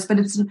conceptualized, but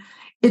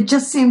it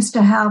just seems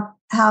to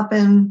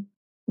happen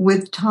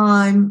with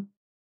time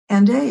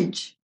and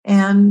age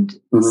and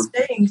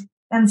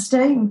mm-hmm.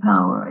 staying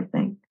power, I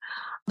think.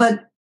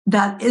 But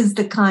that is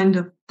the kind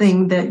of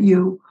thing that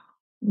you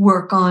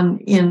work on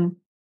in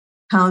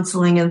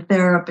counseling and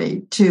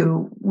therapy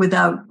too,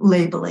 without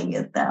labeling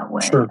it that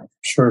way.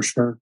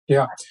 Sure.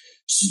 Yeah.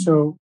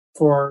 So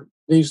for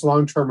these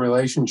long-term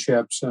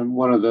relationships, and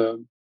one of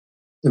the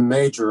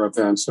major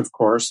events, of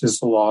course, is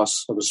the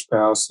loss of a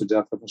spouse, the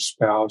death of a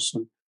spouse,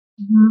 and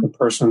mm-hmm. the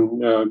person,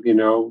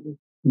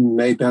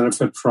 may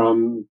benefit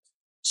from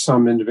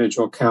some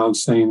individual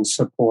counseling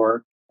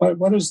support. But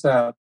what does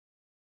that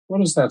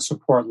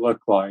support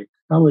look like?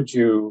 How would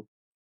you?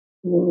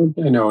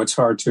 I know it's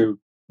hard to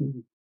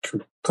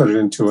put it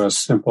into a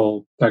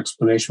simple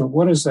explanation.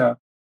 What does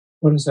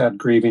that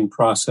grieving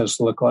process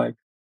look like?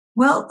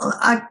 Well,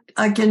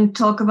 I can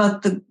talk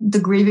about the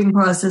grieving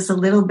process a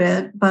little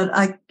bit, but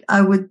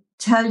I would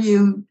tell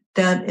you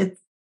that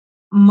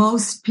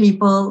most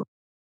people,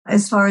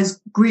 as far as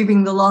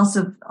grieving the loss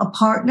of a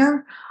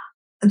partner,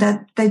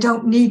 that they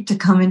don't need to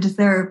come into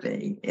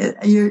therapy.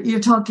 You're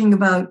talking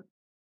about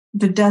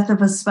the death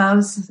of a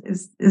spouse.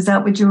 Is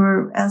that what you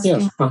were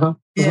asking? Yes. Uh-huh.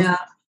 Yeah.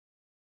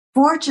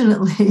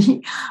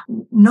 Fortunately,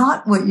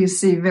 not what you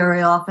see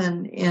very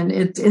often, and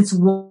it's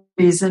one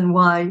reason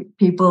why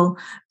people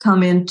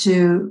come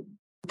into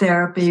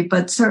therapy.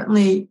 But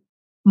certainly,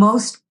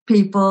 most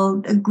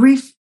people,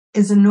 grief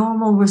is a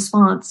normal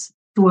response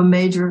to a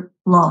major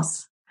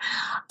loss,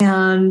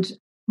 and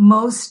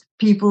most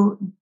people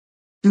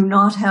do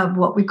not have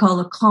what we call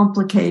a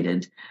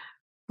complicated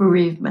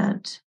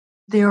bereavement.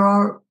 There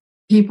are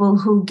people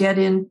who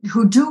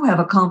do have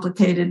a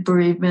complicated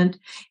bereavement,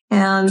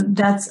 and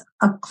that's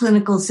a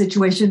clinical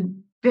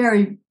situation.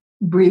 Very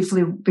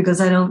briefly,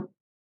 because I don't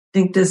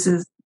think this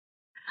is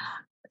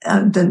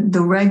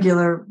the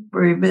regular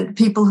bereavement.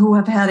 People who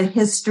have had a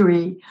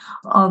history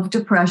of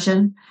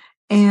depression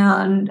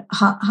and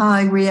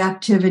high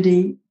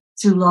reactivity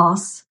to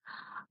loss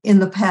in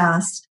the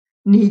past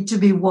need to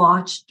be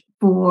watched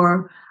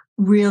for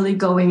really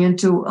going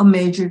into a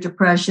major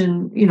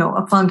depression,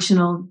 a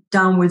functional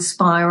downward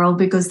spiral,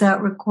 because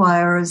that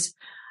requires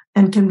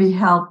and can be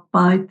helped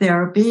by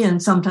therapy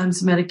and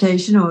sometimes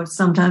medication, or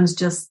sometimes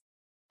just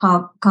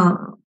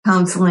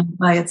counseling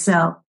by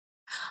itself.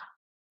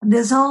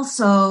 There's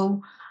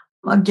also,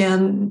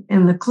 again,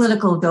 in the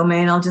clinical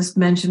domain, I'll just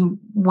mention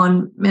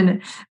 1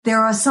 minute,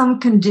 there are some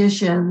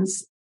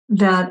conditions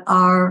that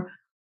are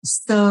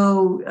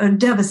so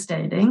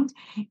devastating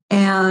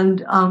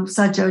and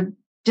such a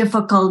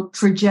difficult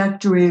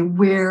trajectory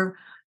where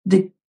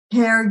the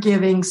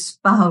caregiving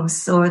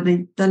spouse or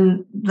the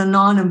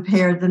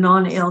non-impaired, the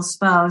non-ill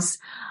spouse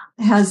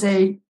has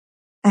a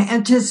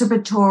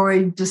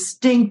anticipatory,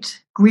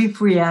 distinct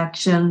grief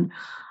reaction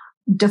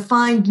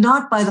defined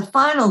not by the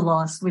final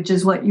loss, which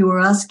is what you were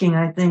asking,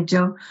 I think,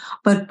 Joe,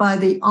 but by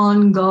the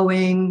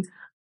ongoing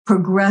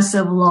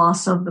progressive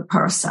loss of the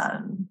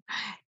person.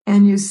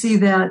 And you see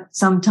that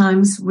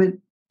sometimes with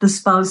the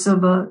spouse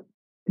of a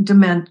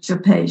dementia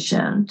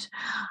patient,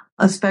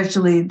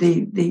 especially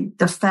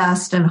the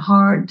fast and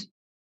hard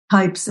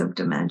types of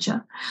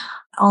dementia.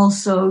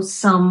 Also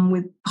some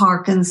with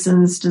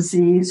Parkinson's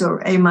disease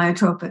or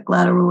amyotrophic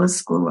lateral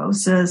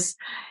sclerosis.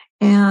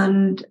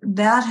 And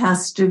that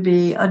has to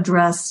be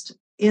addressed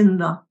in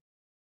the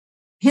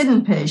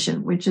hidden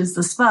patient, which is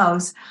the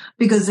spouse,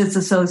 because it's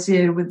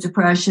associated with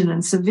depression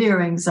and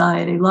severe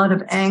anxiety, a lot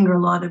of anger, a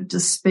lot of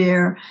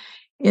despair.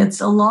 It's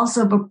a loss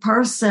of a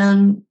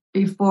person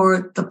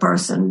before the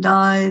person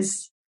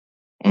dies.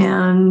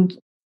 And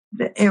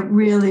it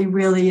really,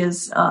 really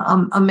is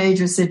a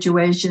major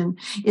situation.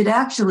 It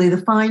actually,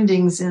 the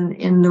findings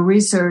in the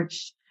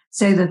research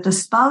say that the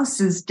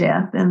spouse's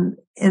death in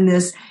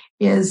this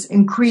is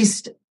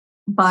increased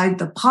by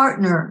the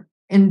partner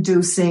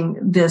inducing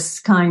this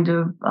kind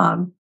of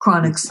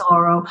chronic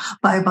sorrow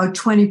by about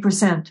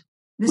 20%.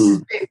 This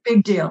is a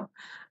big deal.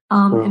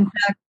 In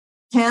fact,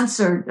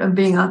 cancer,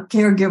 being a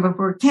caregiver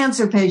for a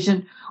cancer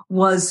patient,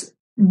 was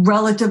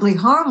relatively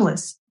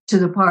harmless to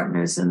the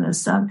partners in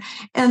this. And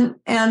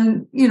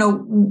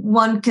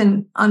one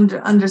can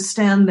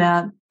understand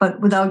that,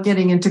 but without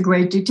getting into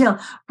great detail.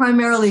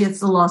 Primarily, it's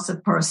the loss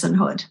of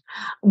personhood,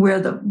 where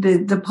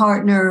the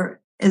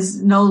partner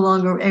is no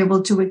longer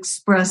able to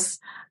express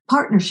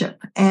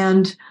partnership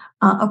and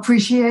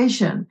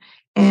appreciation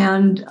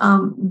and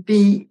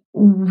be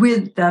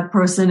with that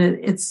person.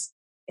 It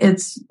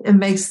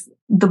makes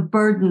the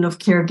burden of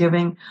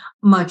caregiving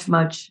much,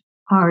 much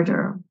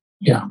harder.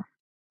 Yeah.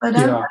 But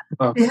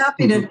I'd be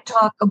happy to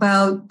talk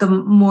about the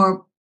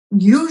more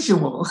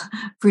usual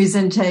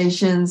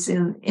presentations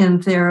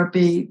in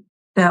therapy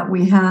that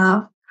we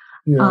have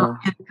in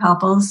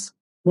couples.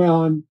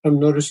 Well, I'm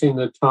noticing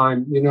the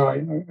time.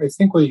 I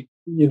think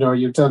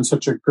you've done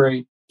such a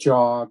great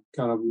job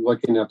kind of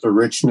looking at the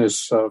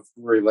richness of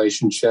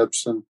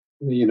relationships and,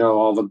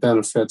 all the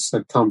benefits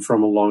that come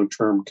from a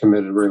long-term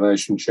committed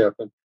relationship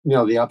and,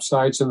 the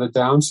upsides and the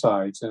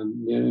downsides.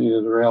 And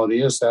the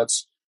reality is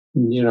that's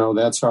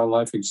our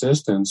life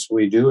existence.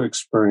 We do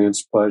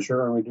experience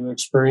pleasure and we do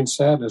experience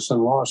sadness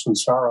and loss and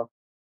sorrow.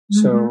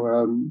 Mm-hmm.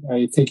 So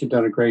I think you've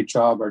done a great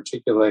job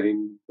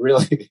articulating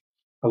really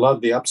I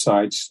love the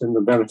upsides and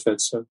the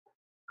benefits of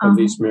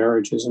these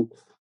marriages. And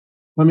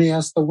let me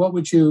ask, what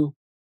would you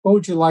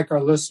like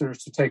our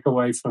listeners to take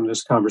away from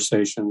this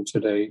conversation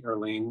today,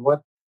 Erlene?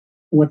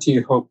 What do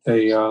you hope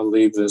they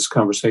leave this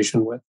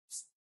conversation with?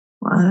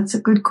 Well, that's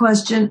a good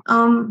question.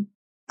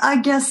 I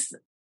guess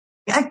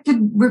I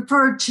could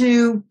refer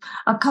to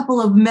a couple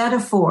of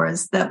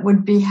metaphors that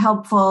would be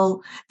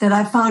helpful, that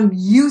I found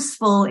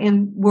useful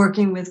in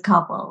working with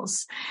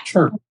couples.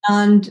 Sure.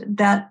 And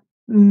that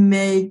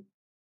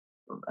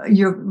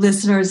your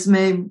listeners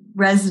may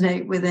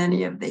resonate with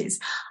any of these.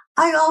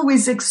 I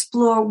always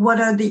explore what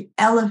are the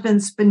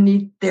elephants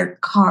beneath their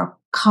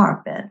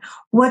carpet.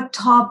 What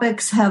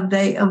topics have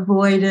they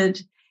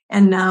avoided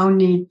and now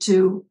need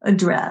to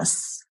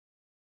address?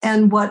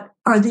 And what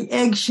are the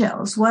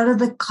eggshells? What are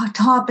the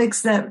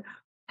topics that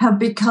have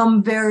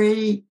become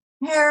very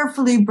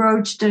carefully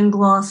broached and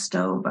glossed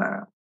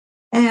over?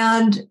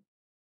 And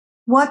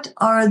what's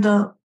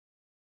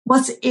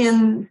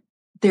in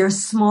their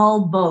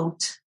small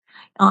boat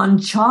on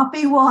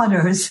choppy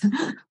waters,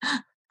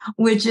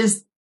 which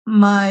is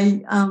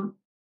my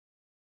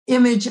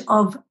image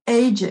of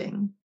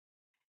aging,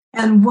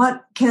 and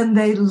what can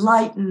they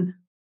lighten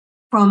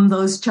from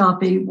those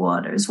choppy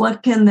waters?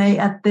 What can they,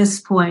 at this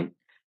point,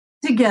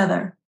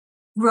 together,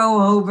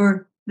 row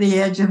over the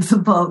edge of the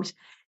boat?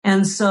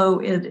 And so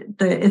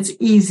it's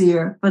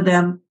easier for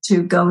them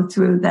to go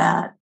through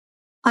that.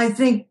 I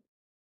think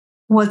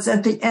what's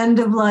at the end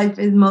of life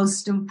is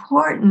most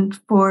important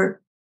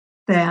for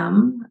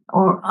them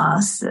or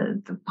us,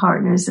 the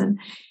partners, and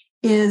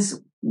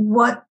is,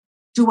 what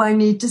do I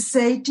need to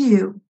say to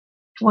you?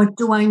 What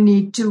do I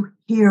need to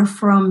hear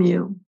from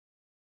you?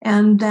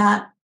 And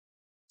that,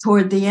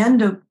 toward the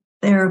end of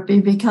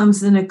therapy,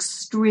 becomes an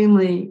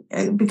exquisite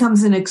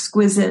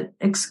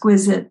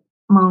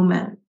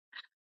moment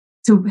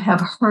to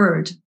have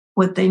heard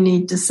what they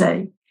need to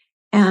say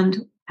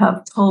and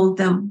have told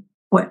them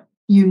what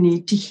you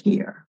need to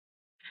hear.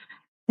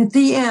 At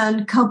the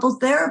end, couple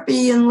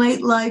therapy in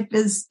late life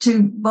is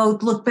to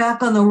both look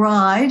back on the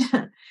ride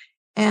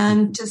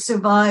and to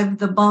survive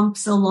the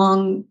bumps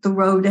along the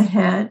road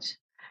ahead,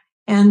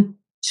 and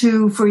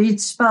for each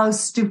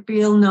spouse to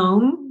feel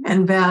known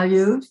and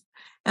valued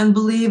and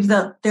believe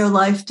that their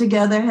life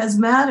together has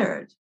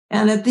mattered.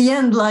 And at the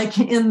end, like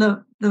in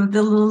the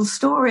little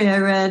story I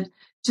read,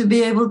 to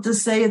be able to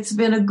say it's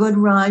been a good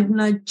ride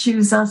and I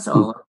choose us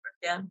all over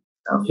again.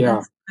 So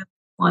that's what I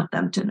want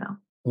them to know.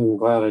 I'm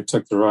glad I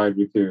took the ride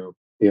with you.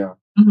 Yeah,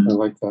 I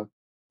like that.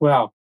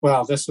 Wow,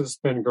 this has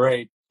been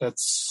great.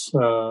 That's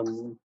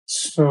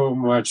so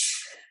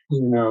much,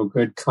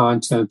 good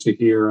content to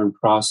hear and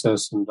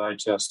process and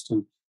digest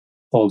and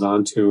hold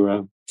on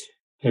to.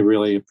 I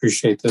really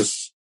appreciate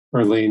this,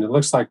 Erlene. It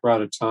looks like we're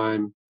out of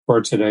time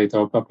for today,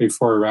 though. But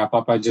before we wrap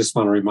up, I just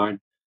want to remind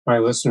my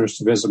listeners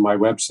to visit my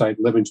website,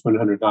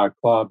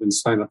 livingto100.club, and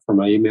sign up for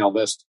my email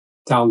list.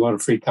 Download a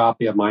free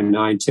copy of my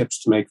 9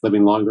 tips to make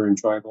living longer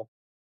enjoyable.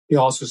 You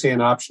also see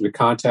an option to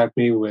contact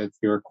me with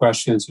your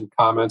questions and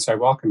comments. I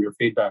welcome your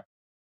feedback.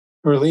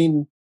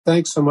 Erlene,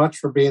 thanks so much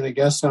for being a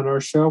guest on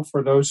our show.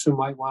 For those who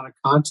might want to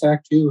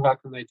contact you, how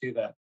can they do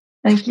that?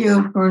 Thank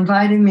you for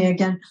inviting me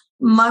again.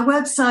 My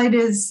website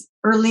is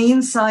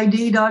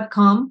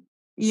erlenesyd.com,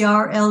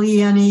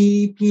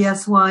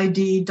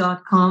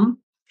 ERLENEPSYD.com,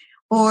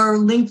 or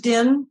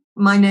LinkedIn,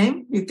 my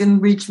name. You can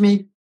reach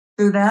me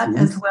through that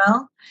as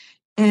well.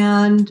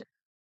 And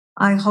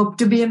I hope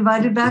to be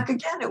invited back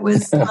again. It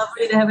was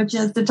lovely to have a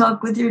chance to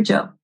talk with you,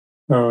 Joe.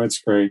 Oh, it's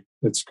great.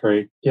 It's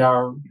great.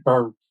 Yeah,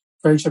 our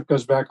friendship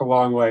goes back a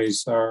long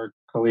ways. Our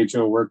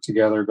collegial work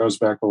together goes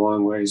back a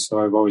long ways.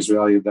 So I've always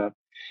valued that.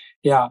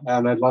 Yeah,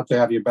 and I'd love to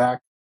have you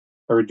back.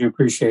 I do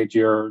appreciate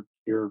your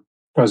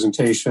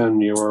presentation,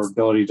 your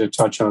ability to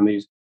touch on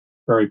these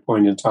very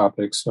poignant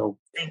topics. So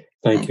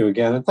thank you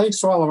again. And thanks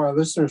to all of our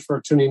listeners for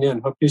tuning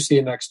in. Hope to see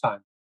you next time.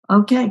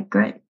 Okay,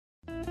 great.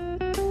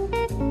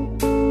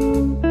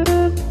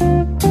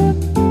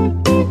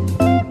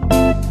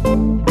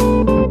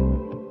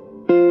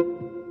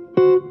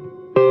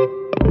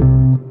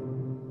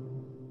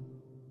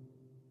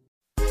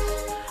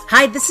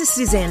 Hi, this is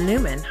Suzanne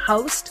Newman,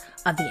 host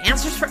of the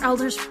Answers for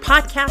Elders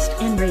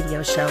podcast and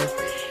radio show.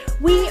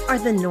 We are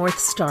the North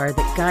Star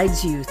that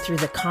guides you through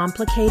the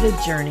complicated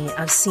journey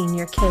of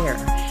senior care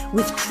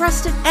with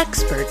trusted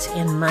experts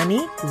in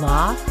money,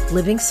 law,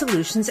 living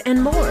solutions,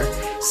 and more.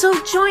 So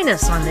join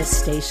us on this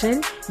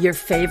station, your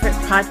favorite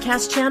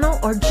podcast channel,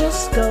 or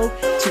just go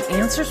to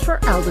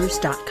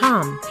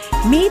AnswersForElders.com.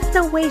 Meet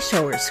the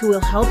Wayshowers who will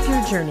help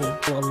your journey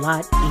go a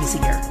lot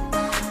easier.